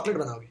एक चॉकलेट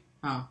बनाओगे।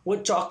 वो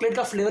चॉकलेट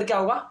का फ्लेवर क्या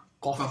होगा?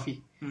 कॉफी।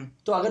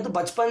 तो अगर तू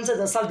बचपन से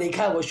 10 साल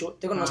देखा है वो शो,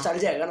 तेरे को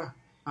नॉस्टैल्जिया आएगा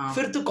ना।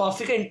 फिर तू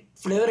कॉफी का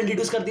फ्लेवर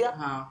इंट्रोड्यूस कर दिया।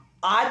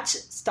 आज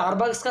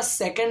स्टारबक्स का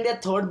 2nd या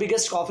 3rd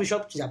biggest coffee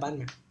shop Japan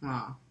में,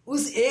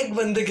 उस एक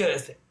बंदे की वजह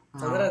से।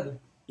 समझ रहा है?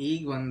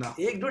 एक बंदा,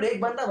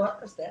 एक बंदा बहुत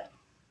मस्त है।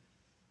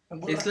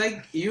 It's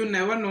like you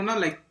never know ना,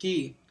 लाइक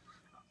कि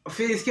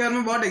फिर इसके बारे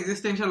में बहुत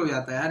एग्जिस्टेंशियल हो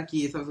जाता है यार, कि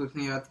ये सब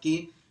सोचने के बाद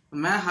कि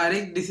मैं हर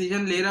एक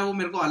डिसीजन ले रहा हूँ,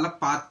 मेरे को अलग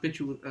पाथ पे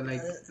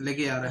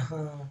लेके आ रहा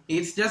है।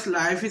 It's just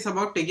life is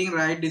about taking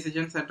right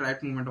decisions eight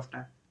right moment of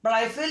time. But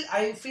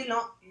I feel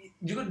now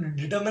जिसको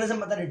डिटर्मिनिज्म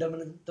पता है,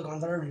 डिटर्मिनिज्म तो कौन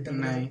सा डिटर्मिनिज्म?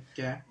 नहीं,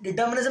 क्या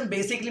डिटर्मिनिज्म?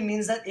 बेसिकली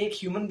मींस दैट एक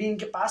ह्यूमन बीइंग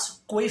के पास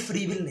कोई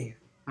फ्री विल नहीं है।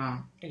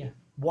 हाँ ठीक है,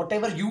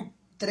 व्हाटएवर यू,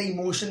 तेरे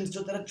इमोशंस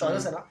जो तेरा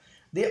चॉइस है ना,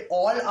 they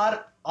all are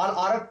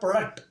a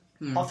product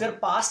of your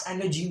past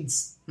and your jeans.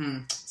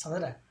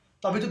 समझ रहा है?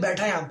 तो अभी तू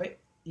बैठा है यहाँ पे,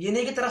 ये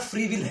नहीं कि तेरा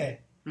फ्री विल है,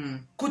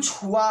 कुछ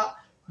हुआ,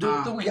 जो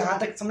तू यहाँ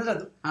तक समझ रहा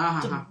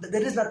तू,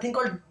 there is nothing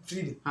called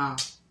free will.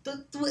 तो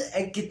तू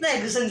कितना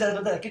एग्जिस्टेंस चल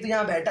रहा था कि तू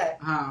यहाँ बैठा है,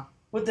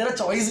 वो तेरा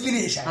चॉइस भी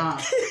नहीं है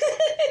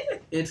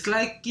शायद। इट्स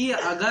लाइक कि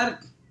अगर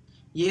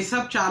ये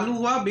सब चालू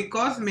हुआ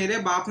बिकॉज मेरे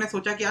बाप ने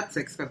सोचा कि आज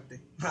सेक्स करते,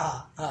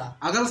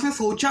 अगर उसने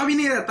सोचा भी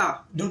नहीं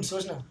रहता, डूड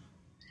सोचना,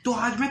 तो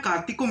आज मैं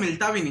कार्तिक को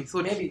मिलता भी नहीं।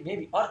 सोच, मे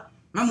बी और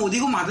मैं मोदी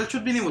को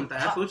मादरचोद भी नहीं बोलता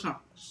यार। सोचना,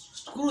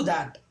 स्क्रू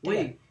दैट।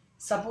 वही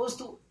सपोज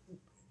तू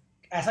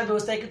ऐसा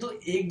दोस्त है कि तू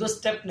एक दो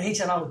स्टेप नहीं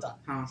चला होता,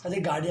 साथ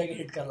ही गाड़ी आके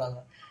हिट कर रहा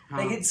था।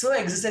 Like it's so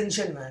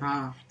existential, man.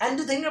 And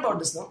to think about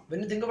this, no,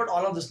 when you think about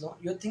all of this, no,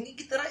 you're thinking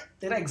कि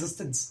तेरा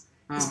existence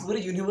इस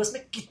पूरे यूनिवर्स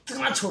में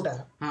कितना छोटा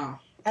है।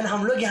 And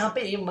हम लोग यहाँ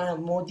पे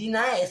मोदी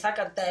ना ऐसा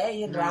करता है,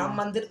 ये राम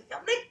मंदिर,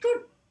 I'm like,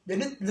 dude,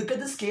 when you look at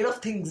the scale of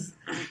things,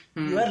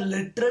 you are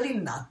literally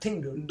nothing,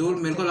 dude.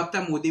 Dude, मेरे को लगता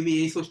है मोदी भी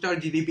यही सोचता है और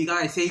जीडीपी का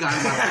ऐसे ही गाना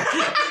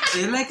मारता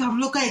है। Like हम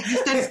लोग का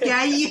existence क्या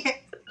ही है?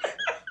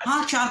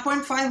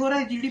 4.5 हो रहा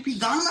है जीडीपी,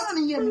 गाना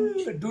नहीं है।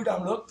 Dude,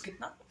 हम लोग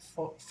कितना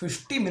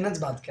 50 मिनट्स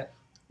बात किया।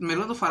 मेरे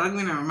को तो फर्क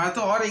भी नहीं है, मैं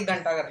तो और 1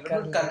 घंटा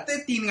करते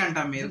 3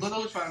 घंटा, मेरे को तो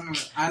कुछ फर्क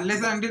नहीं है।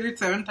 Unless until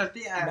it's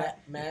 7:30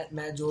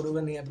 मैं जो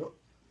रोगा नहीं है ब्रो।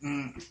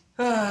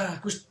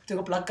 कुछ तेरे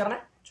को प्लग करना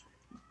है?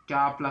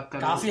 क्या प्लग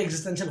करना? काफी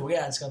एग्जिस्टेंशियल हो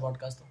गया आज का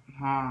पॉडकास्ट तो।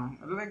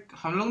 लाइक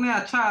हम लोग ने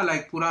अच्छा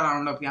लाइक पूरा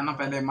राउंड अप किया ना।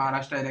 पहले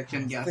महाराष्ट्र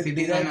इलेक्शन किया,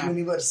 सिटीजन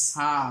यूनिवर्स,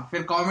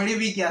 फिर कॉमेडी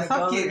भी किया,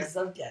 सब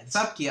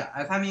किया।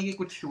 ऐसा नहीं कि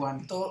कुछ हुआ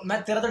नहीं। तो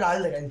मैं तेरा तो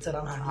डाल देगा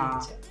इंस्टाग्राम हैंडल,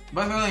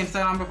 बस मेरे को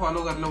इंस्टाग्राम पे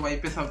फॉलो कर लो,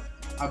 वहीं पे सब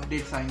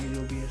अपडेट्स आएंगे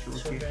जो भी है शो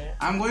के।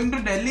 I am going to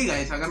Delhi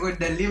guys, अगर कोई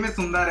दिल्ली में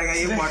सुनता रहेगा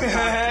ये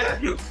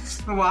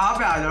पॉडकास्ट तो वहां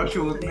पे आ जाओ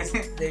शो में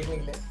देखने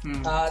के लिए।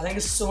 Thank you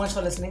so much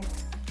for listening.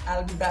 I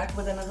will be back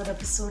with another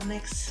episode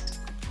next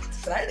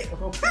Friday.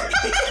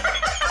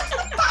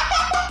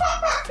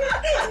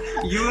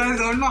 You guys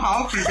don't know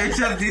how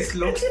pretentious this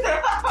looks.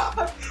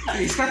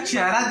 इसका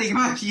चेहरा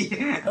देखना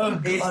चाहिए।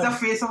 It's the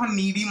face of a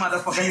needy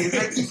motherfucker.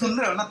 सुन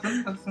रहे हो ना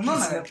तुम? सुनो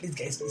ना please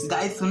guys,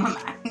 सुनो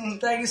ना।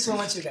 Thank you so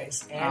much you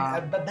guys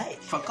and bye bye.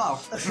 Fuck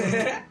off.